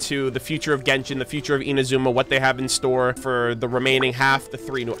forward to the future of Genshin, the future of Inazuma, what they have in store for the remaining half, the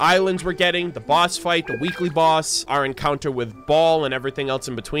 3 new islands we're getting, the boss fight, the weekly boss, our encounter with Ball, and everything else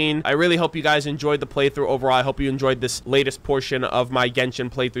in between. I really hope you guys enjoyed the playthrough overall. I hope you enjoyed this latest portion of my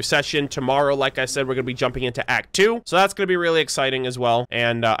Genshin playthrough session. Tomorrow, like I said, we're going to be jumping into Act 2, so that's going to be really exciting as well,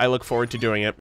 and I look forward to doing it.